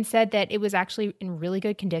and said that it was actually in really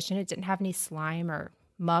good condition. It didn't have any slime or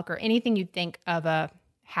muck or anything you'd think of a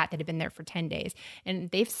hat that had been there for 10 days. And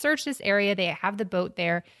they've searched this area. They have the boat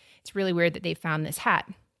there. It's really weird that they found this hat.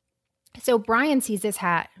 So Brian sees this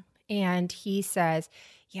hat and he says,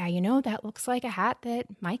 yeah, that looks like a hat that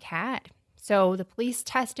Mike had. So the police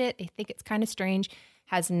test it. They think it's kind of strange,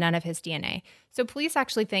 has none of his DNA. So police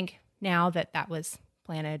actually think now that was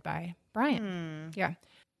planted by Brian. Yeah.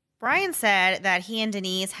 Brian said that he and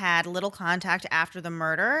Denise had little contact after the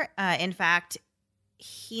murder. In fact,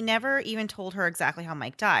 he never even told her exactly how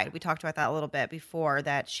Mike died. We talked about that a little bit before,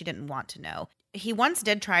 that she didn't want to know. He once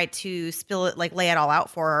did try to lay it all out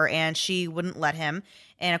for her, and she wouldn't let him.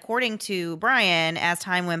 And according to Brian, as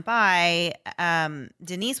time went by,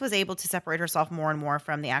 Denise was able to separate herself more and more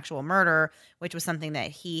from the actual murder, which was something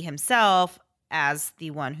that he himself, as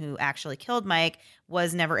the one who actually killed Mike,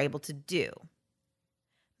 was never able to do.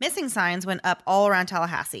 Missing signs went up all around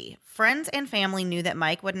Tallahassee. Friends and family knew that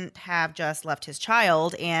Mike wouldn't have just left his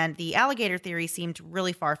child, and the alligator theory seemed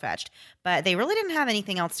really far-fetched, but they really didn't have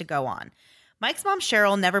anything else to go on. Mike's mom,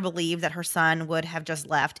 Cheryl, never believed that her son would have just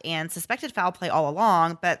left and suspected foul play all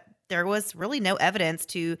along, but there was really no evidence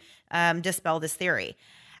to dispel this theory.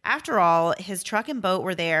 After all, his truck and boat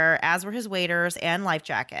were there, as were his waders and life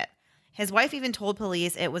jacket. His wife even told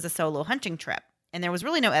police it was a solo hunting trip, and there was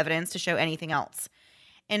really no evidence to show anything else.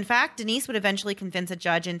 In fact, Denise would eventually convince a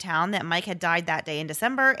judge in town that Mike had died that day in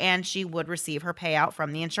December, and she would receive her payout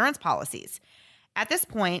from the insurance policies. At this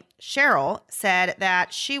point, Cheryl said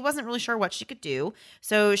that she wasn't really sure what she could do,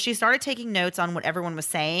 so she started taking notes on what everyone was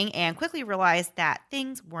saying and quickly realized that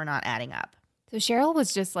things were not adding up. So Cheryl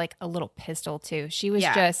was just like a little pistol too. She was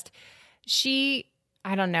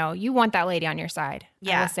I don't know. You want that lady on your side.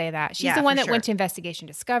 Yeah. I will say that. She's the one that went to investigation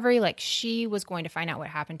discovery. Like she was going to find out what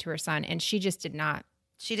happened to her son, and she just did not.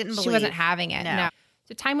 She didn't believe. She wasn't having it. No.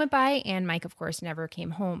 So time went by, and Mike, of course, never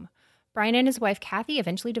came home. Brian and his wife, Kathy,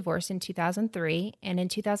 eventually divorced in 2003, and in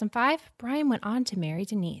 2005, Brian went on to marry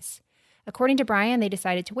Denise. According to Brian, they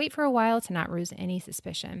decided to wait for a while to not rouse any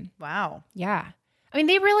suspicion. Wow. Yeah. I mean,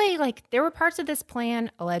 they really, there were parts of this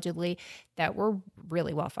plan, allegedly, that were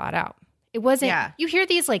really well thought out. It wasn't, you hear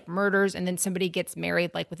these, murders, and then somebody gets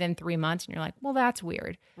married, within 3 months, and you're like, well, that's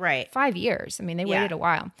weird. Right. 5 years. I mean, they waited a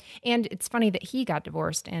while. And it's funny that he got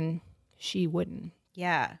divorced and she wouldn't.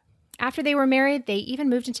 Yeah. After they were married, they even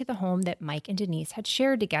moved into the home that Mike and Denise had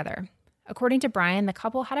shared together. According to Brian, the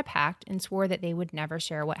couple had a pact and swore that they would never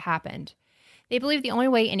share what happened. They believed the only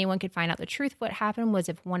way anyone could find out the truth of what happened was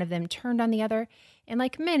if one of them turned on the other. And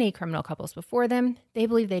like many criminal couples before them, they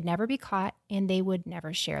believed they'd never be caught and they would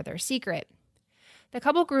never share their secret. The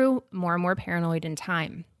couple grew more and more paranoid in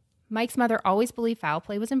time. Mike's mother always believed foul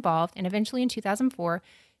play was involved, and eventually in 2004,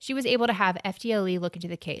 she was able to have FDLE look into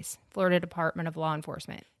the case, Florida Department of Law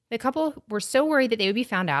Enforcement. The couple were so worried that they would be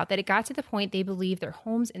found out that it got to the point they believed their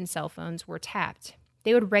homes and cell phones were tapped.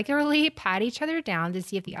 They would regularly pat each other down to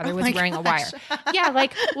see if the other was wearing a wire. Yeah,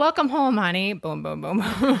 welcome home, honey. Boom, boom, boom.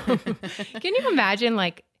 Can you imagine,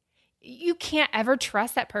 you can't ever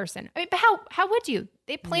trust that person. I mean, but how would you?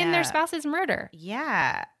 They planned their spouse's murder.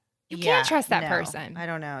 Yeah. You can't trust that person. I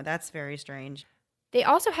don't know. That's very strange. They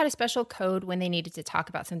also had a special code when they needed to talk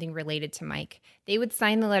about something related to Mike. They would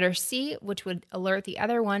sign the letter C, which would alert the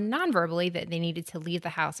other one non-verbally that they needed to leave the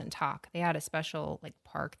house and talk. They had a special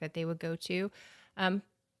park that they would go to,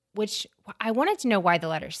 which I wanted to know why the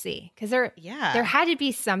letter C, because there had to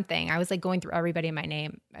be something. I was going through everybody in my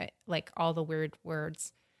name, all the weird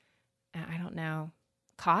words. I don't know.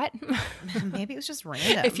 Caught? Maybe it was just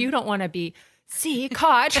random. If you don't want to be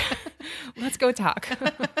caught, let's go talk.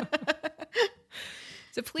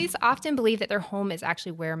 So police often believe that their home is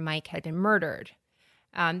actually where Mike had been murdered.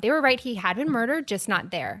 They were right. He had been murdered, just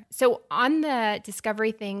not there. So on the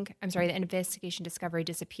the investigation discovery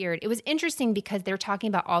disappeared. It was interesting because they're talking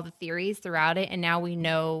about all the theories throughout it. And now we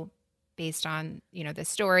know, based on, the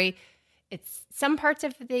story, it's some parts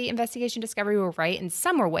of the investigation discovery were right and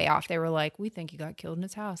some were way off. They were like, we think he got killed in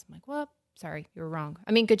his house. I'm like, well, sorry, you were wrong.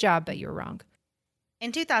 I mean, good job, but you were wrong.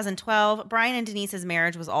 In 2012, Brian and Denise's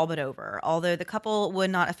marriage was all but over, although the couple would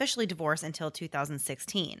not officially divorce until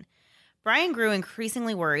 2016. Brian grew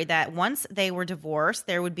increasingly worried that once they were divorced,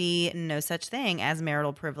 there would be no such thing as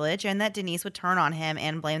marital privilege and that Denise would turn on him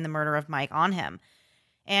and blame the murder of Mike on him.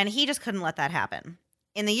 And he just couldn't let that happen.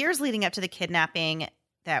 In the years leading up to the kidnapping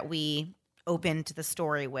that we opened the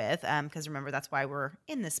story with, because remember, that's why we're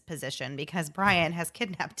in this position, because Brian has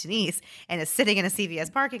kidnapped Denise and is sitting in a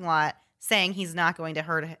CVS parking lot saying he's not going to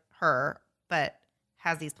hurt her, but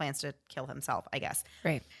has these plans to kill himself, I guess.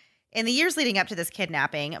 Right. In the years leading up to this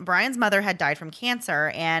kidnapping, Brian's mother had died from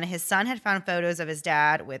cancer, and his son had found photos of his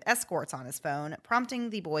dad with escorts on his phone,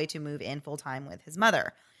 prompting the boy to move in full-time with his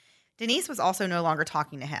mother. Denise was also no longer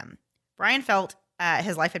talking to him. Brian felt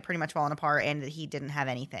his life had pretty much fallen apart and that he didn't have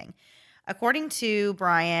anything. According to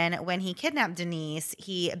Brian, when he kidnapped Denise,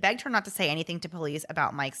 he begged her not to say anything to police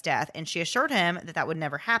about Mike's death, and she assured him that that would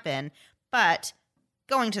never happen. But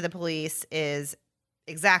going to the police is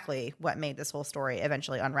exactly what made this whole story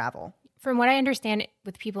eventually unravel. From what I understand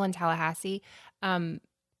with people in Tallahassee,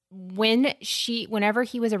 whenever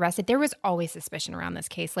he was arrested, there was always suspicion around this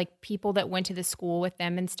case. People that went to the school with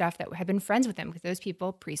them and stuff that had been friends with them, because those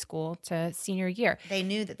people preschool to senior year. They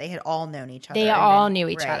knew that they had all known each other. They all knew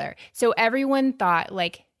each other. So everyone thought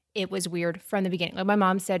it was weird from the beginning. My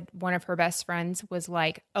mom said one of her best friends was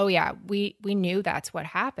like, oh yeah, we knew that's what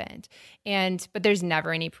happened. But there's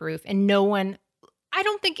never any proof. And I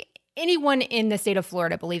don't think anyone in the state of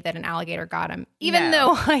Florida believed that an alligator got him, even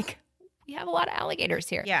though we have a lot of alligators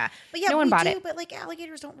here. Yeah. But no one bought it. But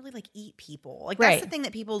alligators don't really eat people. That's the thing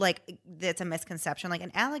that people that's a misconception.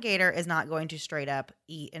 An alligator is not going to straight up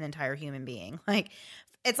eat an entire human being.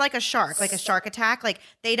 It's like a shark, a shark attack.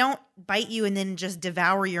 They don't bite you and then just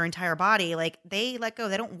devour your entire body. They let go.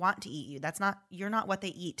 They don't want to eat you. You're not what they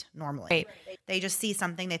eat normally. Right. They just see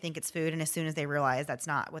something, they think it's food. And as soon as they realize that's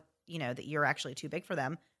not what, that you're actually too big for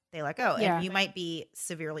them, they let go. Yeah. And you might be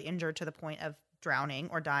severely injured to the point of drowning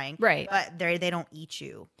or dying. Right. But they don't eat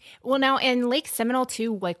you. Well, now in Lake Seminole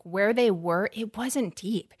too, where they were, it wasn't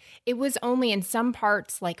deep. It was only in some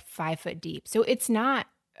parts 5 foot deep. So it's not,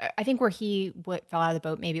 I think where he fell out of the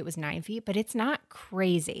boat, maybe it was 9 feet, but it's not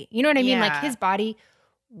crazy. You know what I mean? Yeah. His body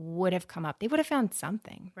would have come up. They would have found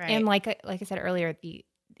something. Right. And like I said earlier,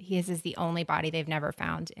 his is the only body they've never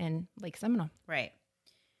found in Lake Seminole. Right.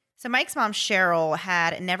 So Mike's mom, Cheryl,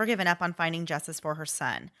 had never given up on finding justice for her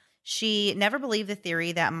son. She never believed the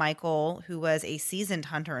theory that Michael, who was a seasoned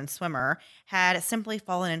hunter and swimmer, had simply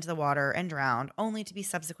fallen into the water and drowned, only to be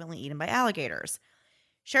subsequently eaten by alligators.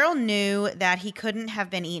 Cheryl knew that he couldn't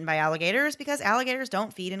have been eaten by alligators because alligators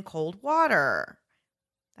don't feed in cold water.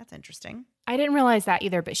 That's interesting. I didn't realize that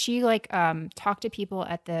either, but she talked to people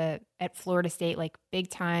at Florida State, like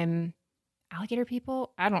big time alligator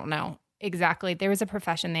people. I don't know exactly. There was a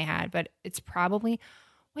profession they had, but it's probably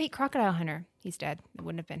crocodile hunter. He's dead. It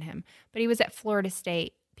wouldn't have been him. But he was at Florida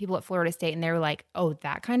State, people at Florida State, and they were like, oh,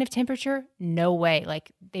 that kind of temperature? No way.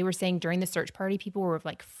 Like they were saying during the search party, people were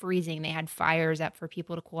like freezing. They had fires up for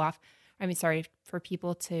people to cool off. For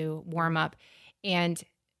people to warm up. And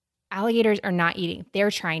alligators are not eating.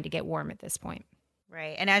 They're trying to get warm at this point.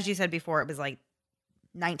 Right. And as you said before, it was like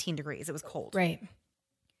 19 degrees. It was cold. Right.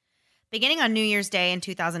 Beginning on New Year's Day in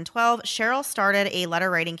 2012, Cheryl started a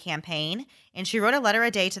letter writing campaign, and she wrote a letter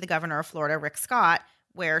a day to the governor of Florida, Rick Scott,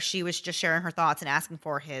 where she was just sharing her thoughts and asking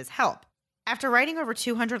for his help. After writing over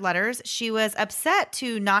 200 letters, she was upset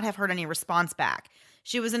to not have heard any response back.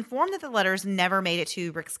 She was informed that the letters never made it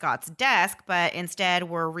to Rick Scott's desk, but instead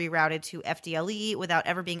were rerouted to FDLE without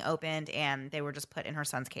ever being opened, and they were just put in her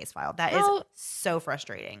son's case file. That is so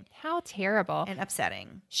frustrating. How terrible. And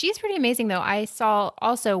upsetting. She's pretty amazing, though. I saw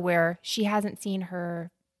also where she hasn't seen her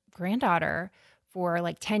granddaughter for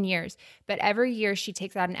like 10 years, but every year she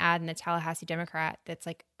takes out an ad in the Tallahassee Democrat that's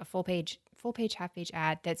like a full page, half page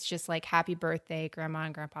ad that's just like, happy birthday, grandma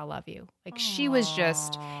and grandpa love you. Like she was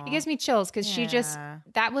just, it gives me chills because she just,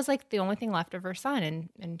 that was like the only thing left of her son,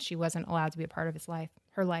 and she wasn't allowed to be a part of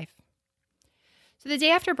her life. So the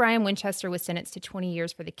day after Brian Winchester was sentenced to 20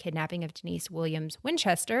 years for the kidnapping of Denise Williams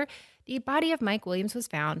Winchester, the body of Mike Williams was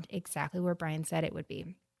found exactly where Brian said it would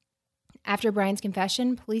be. After Brian's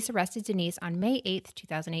confession, police arrested Denise on May 8th,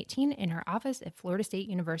 2018 in her office at Florida State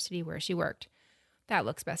University where she worked. That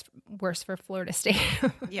looks worse for Florida State.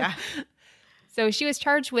 Yeah. So she was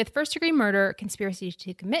charged with first-degree murder, conspiracy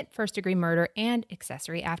to commit first-degree murder, and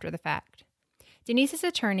accessory after the fact. Denise's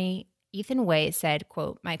attorney, Ethan Way, said,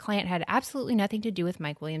 quote, my client had absolutely nothing to do with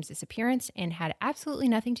Mike Williams' disappearance and had absolutely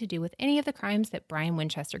nothing to do with any of the crimes that Brian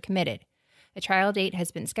Winchester committed. The trial date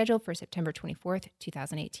has been scheduled for September 24th,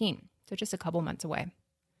 2018, so just a couple months away.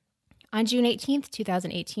 On June 18th,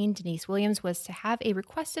 2018, Denise Williams was to have a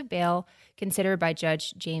request of bail considered by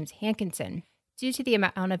Judge James Hankinson. Due to the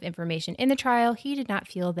amount of information in the trial, he did not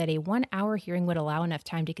feel that a 1-hour hearing would allow enough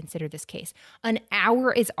time to consider this case. An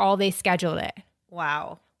hour is all they scheduled it.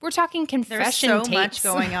 Wow. We're talking confession tapes. There's so tapes. much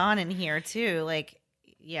going on in here, too. Like,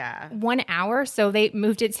 yeah. 1 hour, so they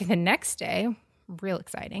moved it to the next day. Real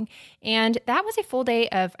exciting. And that was a full day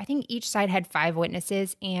of, I think each side had 5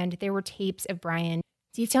 witnesses, and there were tapes of Brian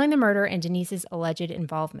detailing the murder and Denise's alleged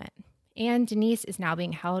involvement. And Denise is now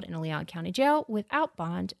being held in a Leon County jail without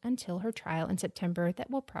bond until her trial in September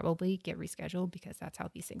that will probably get rescheduled because that's how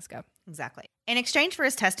these things go. Exactly. In exchange for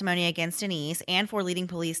his testimony against Denise and for leading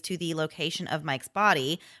police to the location of Mike's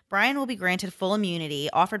body, Brian will be granted full immunity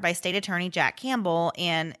offered by State Attorney Jack Campbell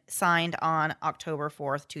and signed on October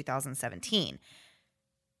 4th, 2017.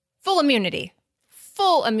 Full immunity.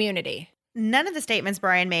 Full immunity. None of the statements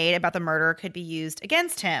Brian made about the murder could be used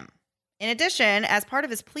against him. In addition, as part of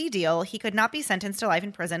his plea deal, he could not be sentenced to life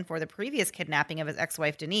in prison for the previous kidnapping of his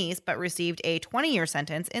ex-wife Denise, but received a 20-year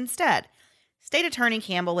sentence instead. State Attorney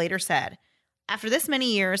Campbell later said, after this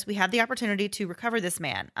many years, we had the opportunity to recover this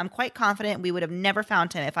man. I'm quite confident we would have never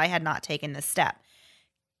found him if I had not taken this step.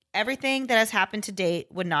 Everything that has happened to date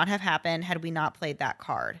would not have happened had we not played that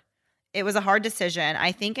card. It was a hard decision.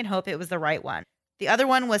 I think and hope it was the right one. The other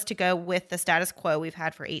one was to go with the status quo we've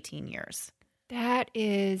had for 18 years. That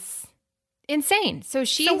is insane. So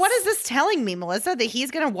what is this telling me, Melissa? That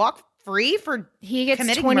he's going to walk free for he gets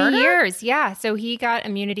committing 20 murder? years. Yeah. So he got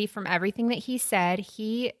immunity from everything that he said.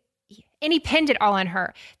 And he pinned it all on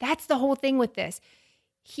her. That's the whole thing with this.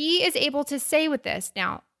 He is able to say with this.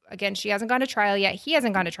 Now, again, she hasn't gone to trial yet. He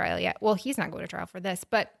hasn't gone to trial yet. Well, he's not going to trial for this.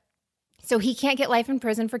 But so he can't get life in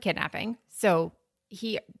prison for kidnapping. So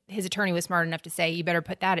his attorney was smart enough to say, you better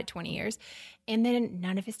put that at 20 years. And then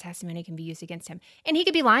none of his testimony can be used against him. And he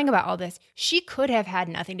could be lying about all this. She could have had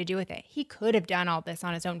nothing to do with it. He could have done all this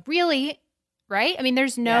on his own. Really? Right? I mean,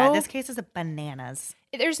 there's no... Yeah, this case is a bananas.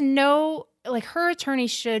 There's no... Like, her attorney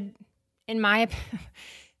should, in my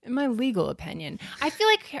legal opinion, I feel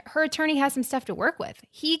like her attorney has some stuff to work with.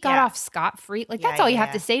 He got off scot-free. Like, that's all you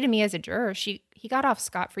have to say to me as a juror. He got off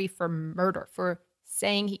scot-free for murder, for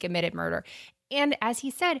saying he committed murder. And as he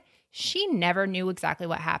said, she never knew exactly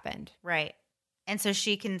what happened. Right. And so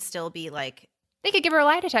she can still be like, They could give her a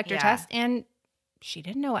lie detector Yeah. test and she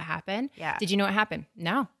didn't know what happened. Yeah. Did you know what happened?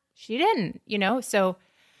 No, she didn't, So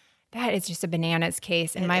that is just a bananas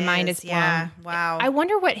case. And It my mind is is, blown. yeah. Wow. I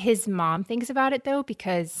wonder what his mom thinks about it, though,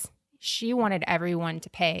 because she wanted everyone to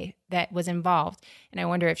pay that was involved. And I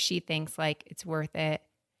wonder if she thinks like it's worth it,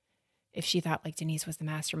 if she thought like Denise was the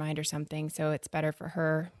mastermind or something. So it's better for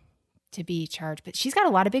her to be charged. But she's got a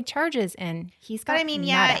lot of big charges and he's got But I mean,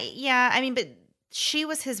 yeah. I mean, but she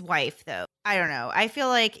was his wife, though. I don't know. I feel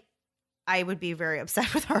like I would be very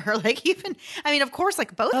upset with her. Like, even, I mean, of course,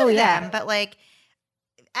 like both of them, but like,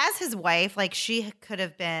 as his wife, like, she could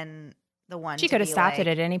have been the one. She to could have be stopped like,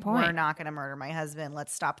 it at any point. We're not going to murder my husband.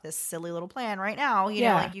 Let's stop this silly little plan right now. You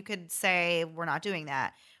know, like, you could say, we're not doing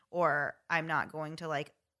that. Or I'm not going to,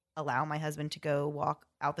 like, allow my husband to go walk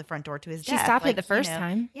out the front door to his She death. stopped like, it the first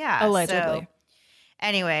time. Yeah. Allegedly. So,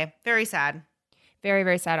 anyway, very sad. Very,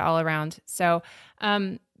 very sad all around. So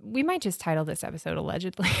we might just title this episode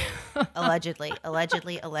Allegedly. Allegedly.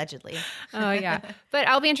 Oh, yeah. But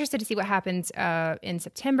I'll be interested to see what happens in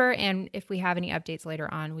September. And if we have any updates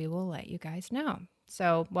later on, we will let you guys know.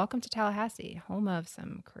 So welcome to Tallahassee, home of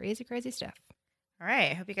some crazy, crazy stuff. All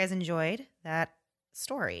right. I hope you guys enjoyed that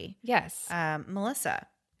story. Yes. Melissa,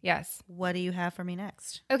 Yes. what do you have for me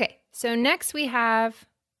next? Okay. So next we have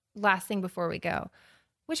last thing before we go,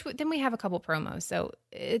 then we have a couple promos. So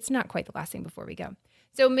it's not quite the last thing before we go.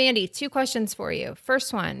 So Mandy, 2 questions for you.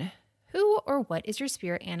 First one, who or what is your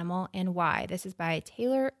spirit animal and why? This is by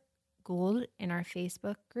Taylor Gould in our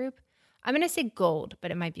Facebook group. I'm going to say Gold, but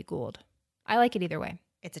it might be Gould. I like it either way.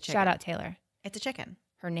 It's a chicken. Shout out Taylor. It's a chicken.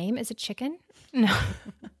 Her name is a chicken? No.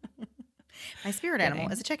 My spirit Good animal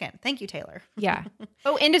name. is a chicken. Thank you, Taylor. Yeah.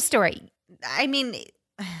 Oh, end of story. I mean,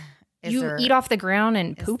 You eat off the ground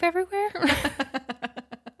and poop everywhere?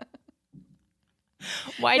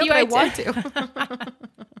 Why do you want to?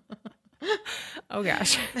 Oh,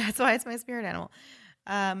 gosh. That's why it's my spirit animal.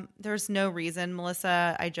 There's no reason,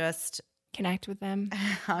 Melissa. I just Connect with them.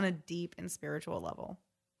 on a deep and spiritual level.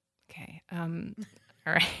 Okay. All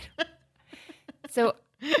right. So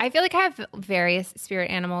I feel like I have various spirit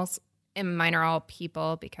animals, and mine are all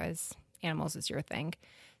people because animals is your thing.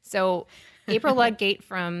 So April Ludgate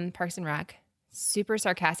from Parks and Rec, super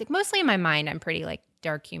sarcastic. Mostly in my mind, I'm pretty like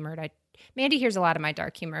dark humored. Mandy hears a lot of my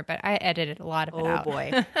dark humor, but I edited a lot of it out. Oh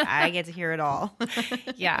boy, I get to hear it all.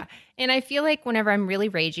 Yeah. And I feel like whenever I'm really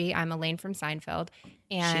ragey, I'm Elaine from Seinfeld.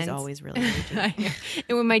 And She's always really ragey.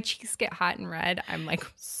 And when my cheeks get hot and red, I'm like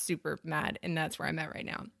super mad. And that's where I'm at right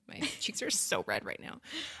now. My cheeks are so red right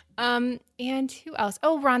now. And who else?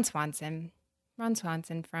 Oh, Ron Swanson. Ron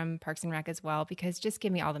Swanson from Parks and Rec as well, because just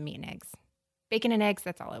give me all the meat and eggs. Bacon and eggs,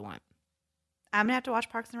 that's all I want. I'm gonna have to watch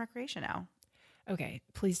Parks and Recreation now. Okay,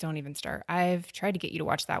 please don't even start. I've tried to get you to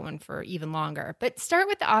watch that one for even longer. But start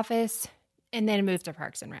with The Office and then move to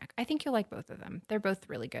Parks and Rec. I think you'll like both of them. They're both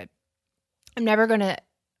really good. I'm never going to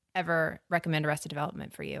ever recommend Arrested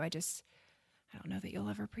Development for you. I don't know that you'll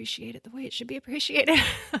ever appreciate it the way it should be appreciated.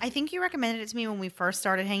 I think you recommended it to me when we first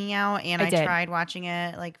started hanging out, and I did. tried watching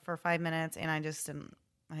it like for 5 minutes, and I just didn't.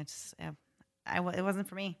 It wasn't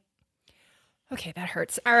for me. Okay, that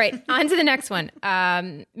hurts. All right, on to the next one.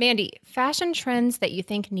 Mandy, fashion trends that you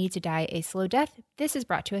think need to die a slow death. This is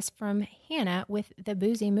brought to us from Hannah with the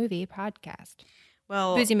Boozy Movie podcast.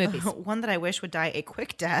 Well, Boozy movies. One that I wish would die a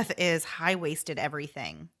quick death is high-waisted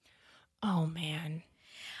everything. Oh, man.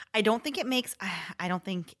 I don't think it makes. I don't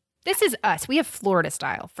think. This is us. We have Florida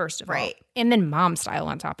style, first of all. Right. And then mom style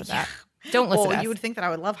on top of that. Don't listen to Well, us. you would think that I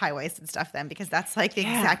would love high-waisted stuff then, because that's like the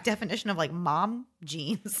exact definition of like mom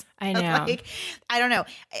jeans. I know. Like, I don't know.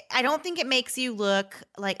 I don't think it makes you look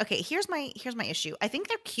like, okay, here's my issue. I think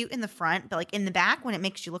they're cute in the front, but like in the back, when it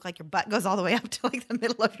makes you look like your butt goes all the way up to like the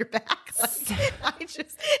middle of your back, like,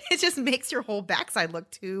 it just makes your whole backside look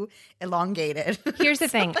too elongated. Here's the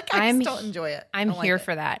thing. Like, I just don't enjoy it. I'm I don't here like it.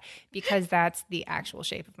 for that because that's the actual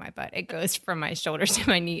shape of my butt. It goes from my shoulders to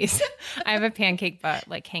my knees. I have a pancake butt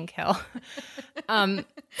like Hank Hill.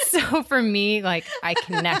 So for me, like I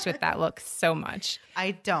connect with that look so much.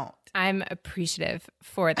 I don't. I'm appreciative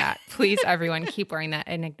for that. Please, everyone, keep wearing that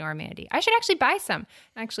and ignore Mandy. I should actually buy some.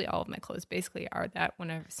 Actually, all of my clothes basically are that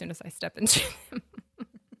as soon as I step into them.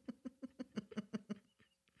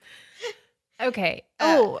 Okay.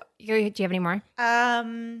 Do you have any more?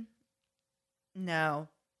 No.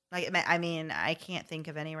 Like, I mean, I can't think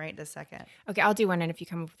of any right this second. Okay, I'll do one, and if you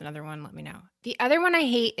come up with another one, let me know. The other one I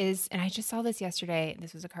hate is, and I just saw this yesterday,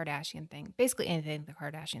 this was a Kardashian thing. Basically anything the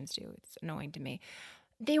Kardashians do, it's annoying to me.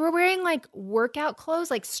 They were wearing like workout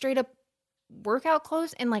clothes, like straight up workout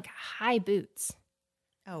clothes and like high boots.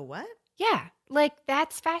 Oh, what? Yeah, like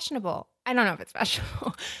that's fashionable. I don't know if it's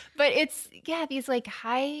fashionable, but it's, these like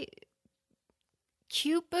high,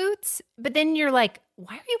 cute boots. But then you're like,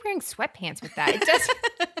 why are you wearing sweatpants with that? It does.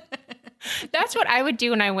 That's what I would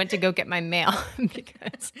do when I went to go get my mail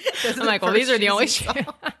because I'm like, well, these are the only shoes.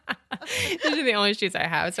 These are the only shoes I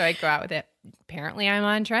have, so I go out with it. Apparently, I'm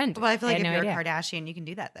on trend. Well, I feel like if you're a Kardashian, you can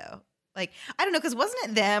do that though. Like, I don't know, because wasn't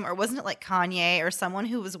it them or wasn't it like Kanye or someone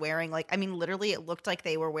who was wearing like, I mean, literally it looked like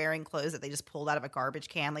they were wearing clothes that they just pulled out of a garbage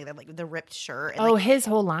can, like the ripped shirt. And, his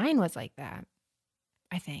whole line was like that,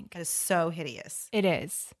 I think. That is so hideous. It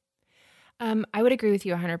is. I would agree with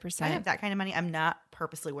you 100%. I have that kind of money. I'm not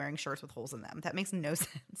purposely wearing shirts with holes in them. That makes no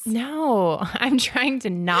sense. No, I'm trying to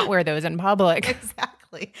not wear those in public.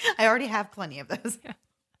 Exactly. I already have plenty of those. Yeah.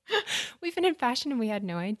 We've been in fashion and we had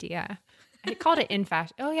no idea. I called it in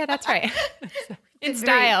fashion. Oh, yeah, that's right. In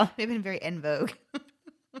style. They've been very en vogue.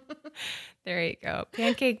 There you go.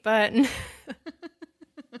 Pancake butt.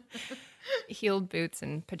 Heeled boots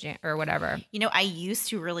and pajama or whatever. You know, I used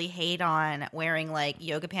to really hate on wearing like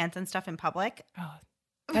yoga pants and stuff in public. Oh,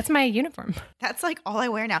 that's my uniform. That's like all I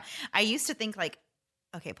wear now. I used to think like,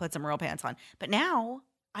 okay, put some real pants on. But now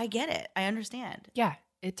I get it. I understand. Yeah.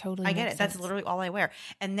 It totally I get makes it. That's sense. literally all I wear.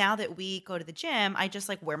 And now that we go to the gym, I just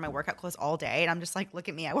like wear my workout clothes all day. And I'm just like, look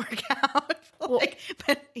at me, I work out. Like,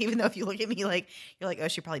 but even though if you look at me like, you're like, oh,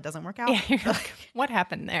 she probably doesn't work out. Yeah, you're like, what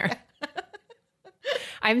happened there?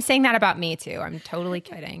 I'm saying that about me too. I'm totally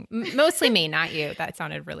kidding. Mostly me, not you. That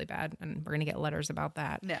sounded really bad. And we're going to get letters about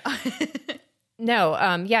that. No. No.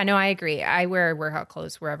 I agree. I wear workout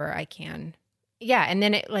clothes wherever I can. Yeah. And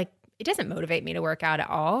then it doesn't motivate me to work out at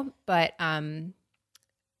all. But,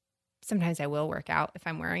 sometimes I will work out if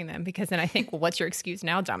I'm wearing them because then I think, well, what's your excuse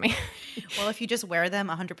now, dummy? Well, if you just wear them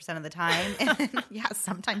 100% of the time, and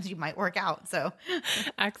sometimes you might work out. So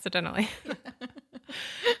accidentally.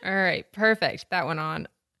 All right. Perfect. That went on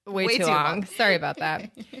way too long. Sorry about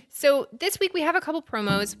that. So this week we have a couple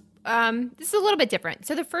promos. This is a little bit different.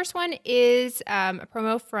 So the first one is a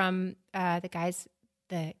promo from the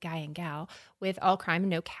guy and gal with All Crime and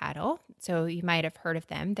No Cattle. So you might have heard of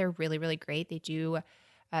them. They're really, really great. They do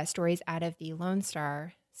stories out of the Lone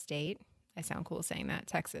Star State. I sound cool saying that.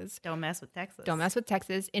 Texas. Don't mess with Texas. Don't mess with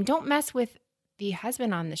Texas. And don't mess with the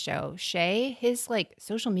husband on the show, Shay. His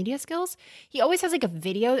social media skills. He always has a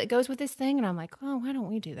video that goes with this thing. And I'm like, oh, why don't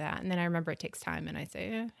we do that? And then I remember it takes time. And I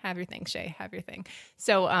say, have your thing, Shay. Have your thing.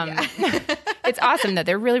 So it's awesome though.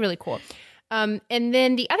 They're really, really cool. And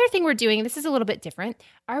then the other thing we're doing, this is a little bit different.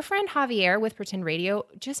 Our friend Javier with Pretend Radio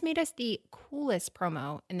just made us the coolest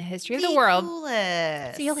promo in the history of the world.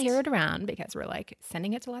 Coolest. So you'll hear it around because we're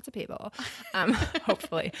sending it to lots of people,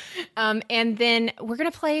 hopefully. And then we're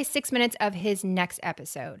going to play 6 minutes of his next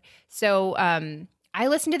episode. So I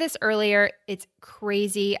listened to this earlier. It's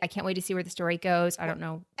crazy. I can't wait to see where the story goes. I don't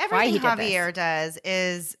know why he did Javier does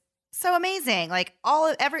is so amazing. Like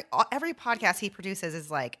every podcast he produces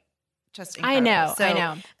is just incredible. I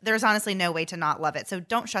know. There's honestly no way to not love it. So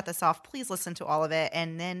don't shut this off. Please listen to all of it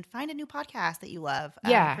and then find a new podcast that you love.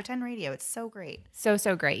 Pretend Radio. It's so great. So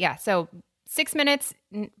great. Yeah. So 6 minutes,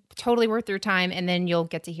 totally worth your time. And then you'll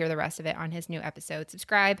get to hear the rest of it on his new episode.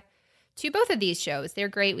 Subscribe to both of these shows. They're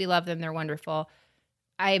great. We love them. They're wonderful.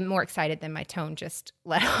 I'm more excited than my tone just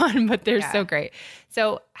let on, but they're so great.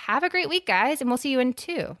 So have a great week, guys. And we'll see you in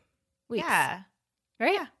 2 weeks. Yeah.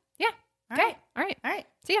 Right? Yeah. Okay. All right.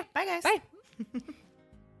 See ya. Bye, guys. Bye.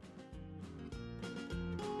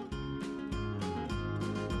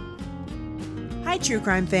 Hi, true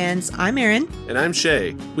crime fans. I'm Erin. And I'm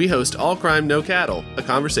Shay. We host All Crime No Cattle, a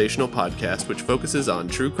conversational podcast which focuses on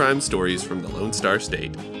true crime stories from the Lone Star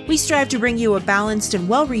State. We strive to bring you a balanced and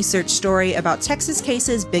well-researched story about Texas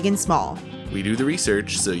cases big and small. We do the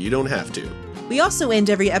research so you don't have to. We also end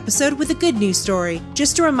every episode with a good news story,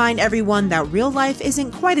 just to remind everyone that real life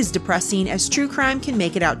isn't quite as depressing as true crime can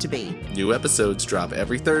make it out to be. New episodes drop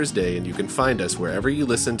every Thursday, and you can find us wherever you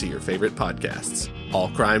listen to your favorite podcasts. All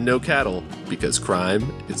Crime No Cattle, because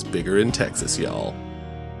crime is bigger in Texas, y'all.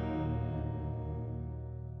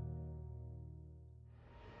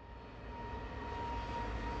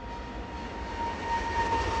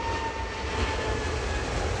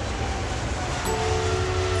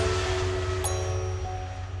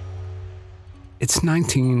 It's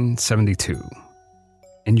 1972,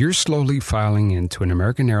 and you're slowly filing into an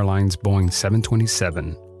American Airlines Boeing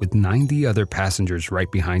 727 with 90 other passengers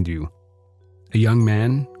right behind you. A young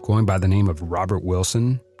man, going by the name of Robert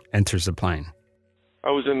Wilson, enters the plane. I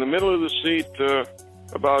was in the middle of the seat,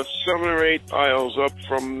 about 7 or 8 aisles up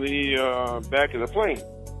from the back of the plane.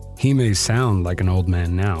 He may sound like an old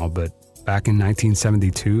man now, but Back in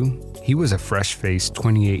 1972, he was a fresh-faced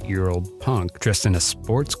 28-year-old punk dressed in a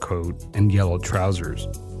sports coat and yellow trousers.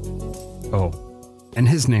 Oh, and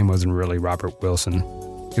his name wasn't really Robert Wilson.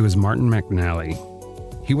 It was Martin McNally.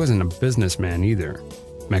 He wasn't a businessman either.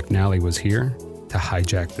 McNally was here to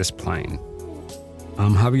hijack this plane.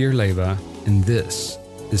 I'm Javier Leiva, and this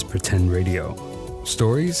is Pretend Radio.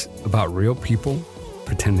 Stories about real people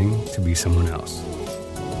pretending to be someone else.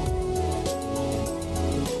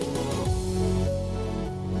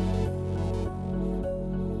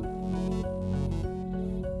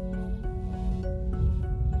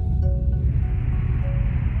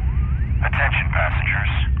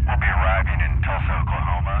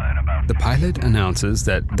 The pilot announces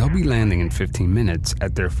that they'll be landing in 15 minutes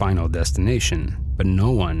at their final destination, but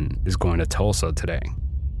no one is going to Tulsa today.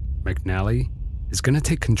 McNally is going to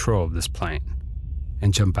take control of this plane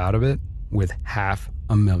and jump out of it with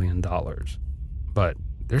 $500,000. But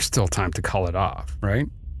there's still time to call it off, right?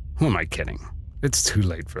 Who am I kidding? It's too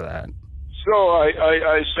late for that. So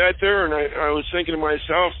I sat there and I was thinking to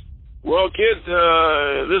myself, well, kid,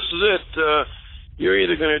 this is it. You're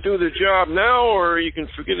either going to do the job now or you can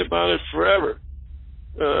forget about it forever.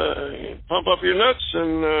 Pump up your nuts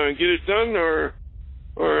and get it done, or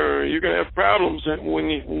you're going to have problems when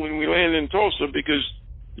we land in Tulsa, because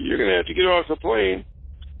you're going to have to get off the plane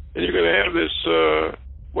and you're going to have this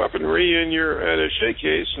weaponry in your attaché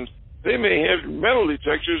case, and they may have metal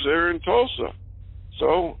detectors there in Tulsa.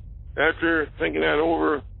 So after thinking that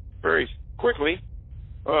over very quickly,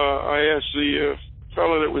 I asked the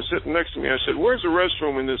fellow that was sitting next to me, I said, where's the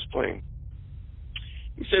restroom in this plane?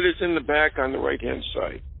 He said, it's in the back on the right-hand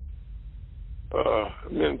side.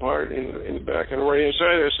 Men part in the back on the right-hand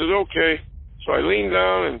side. I said, okay. So I leaned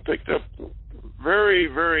down and picked up, very,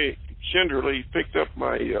 very gingerly, picked up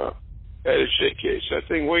my attaché case. That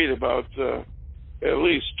thing weighed about at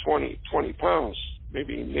least 20 pounds,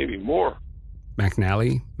 maybe more.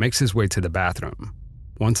 McNally makes his way to the bathroom.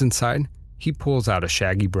 Once inside, he pulls out a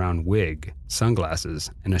shaggy brown wig, sunglasses,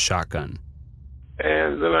 and a shotgun.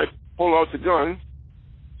 And then I pull out the gun,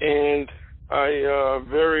 and I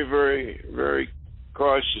very, very, very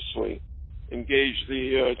cautiously engaged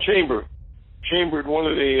the chambered one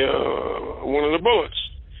of the bullets.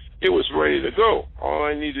 It was ready to go. All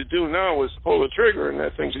I need to do now was pull the trigger, and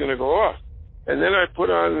that thing's going to go off. And then I put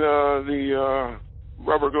on the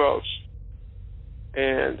rubber gloves.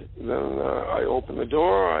 And then I opened the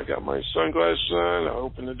door. I got my sunglasses on. I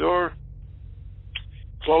opened the door,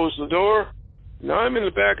 closed the door. Now I'm in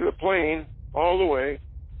the back of the plane all the way,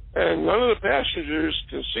 and none of the passengers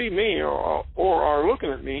can see me or are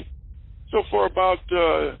looking at me. So for about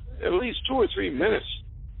at least 2 or 3 minutes,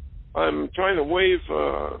 I'm trying to wave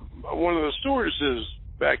one of the stewardesses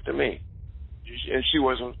back to me, and she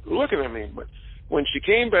wasn't looking at me. But when she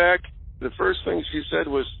came back, the first thing she said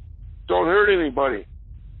was, "Don't hurt anybody."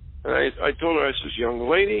 And I told her, I says, "Young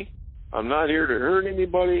lady, I'm not here to hurt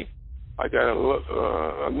anybody. I got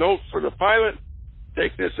a note for the pilot.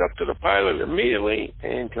 Take this up to the pilot immediately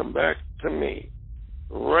and come back to me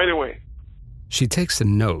right away." She takes the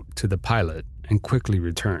note to the pilot and quickly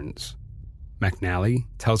returns. McNally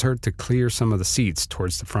tells her to clear some of the seats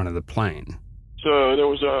towards the front of the plane. So there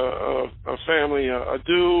was a family, a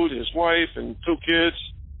dude, his wife, and 2 kids.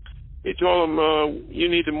 He told them, you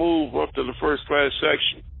need to move up to the first class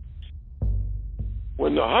section.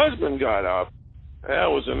 When the husband got up, that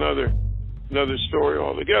was another story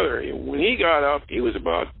altogether. When he got up, he was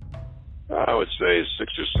about, I would say,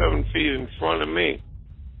 6 or 7 feet in front of me.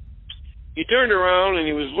 He turned around and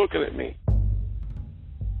he was looking at me.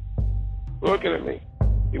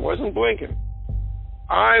 He wasn't blinking.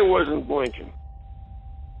 I wasn't blinking.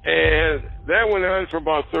 And that went on for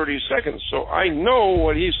about 30 seconds. So I know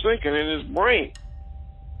what he's thinking in his brain.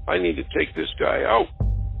 I need to take this guy out.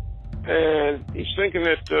 And he's thinking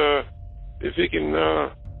that if he can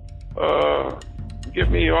get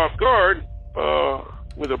me off guard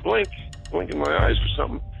with a blinking my eyes or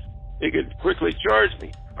something, he could quickly charge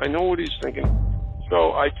me. I know what he's thinking.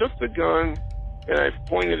 So I took the gun and I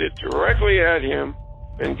pointed it directly at him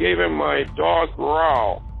and gave him my dog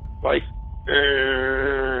growl, like,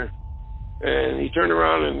 and he turned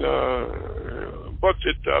around and booked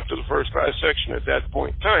it up to the first class section at that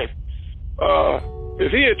point in time.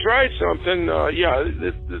 If he had tried something,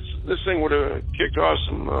 this thing would have kicked off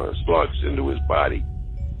some slugs into his body,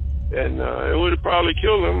 and it would have probably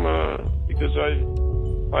killed him because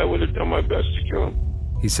I would have done my best to kill him.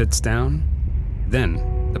 He sits down.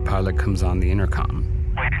 Then the pilot comes on the intercom.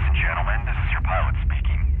 Ladies and gentlemen, this is your pilot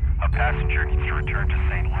speaking. A passenger needs to return to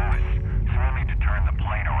St. Louis, so we'll need to turn the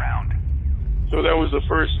plane around. So that was the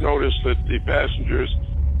first notice that the passengers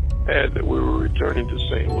had that we were returning to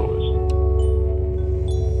St. Louis.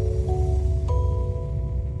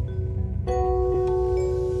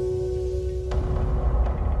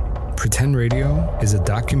 Pretend Radio is a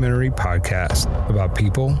documentary podcast about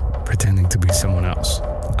people pretending to be someone else.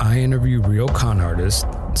 I interview real con artists,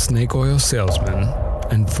 snake oil salesmen,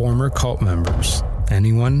 and former cult members,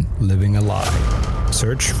 anyone living a lie.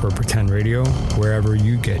 Search for Pretend Radio wherever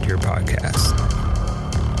you get your podcasts.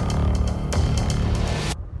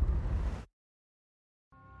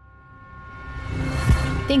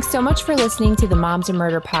 Thanks so much for listening to the Moms and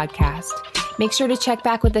Murder podcast. Make sure to check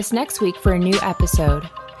back with us next week for a new episode.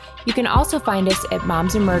 You can also find us at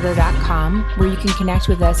momsandmurder.com, where you can connect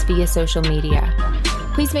with us via social media.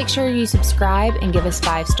 Please make sure you subscribe and give us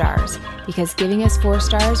 5 stars, because giving us 4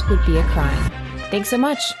 stars would be a crime. Thanks so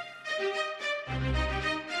much.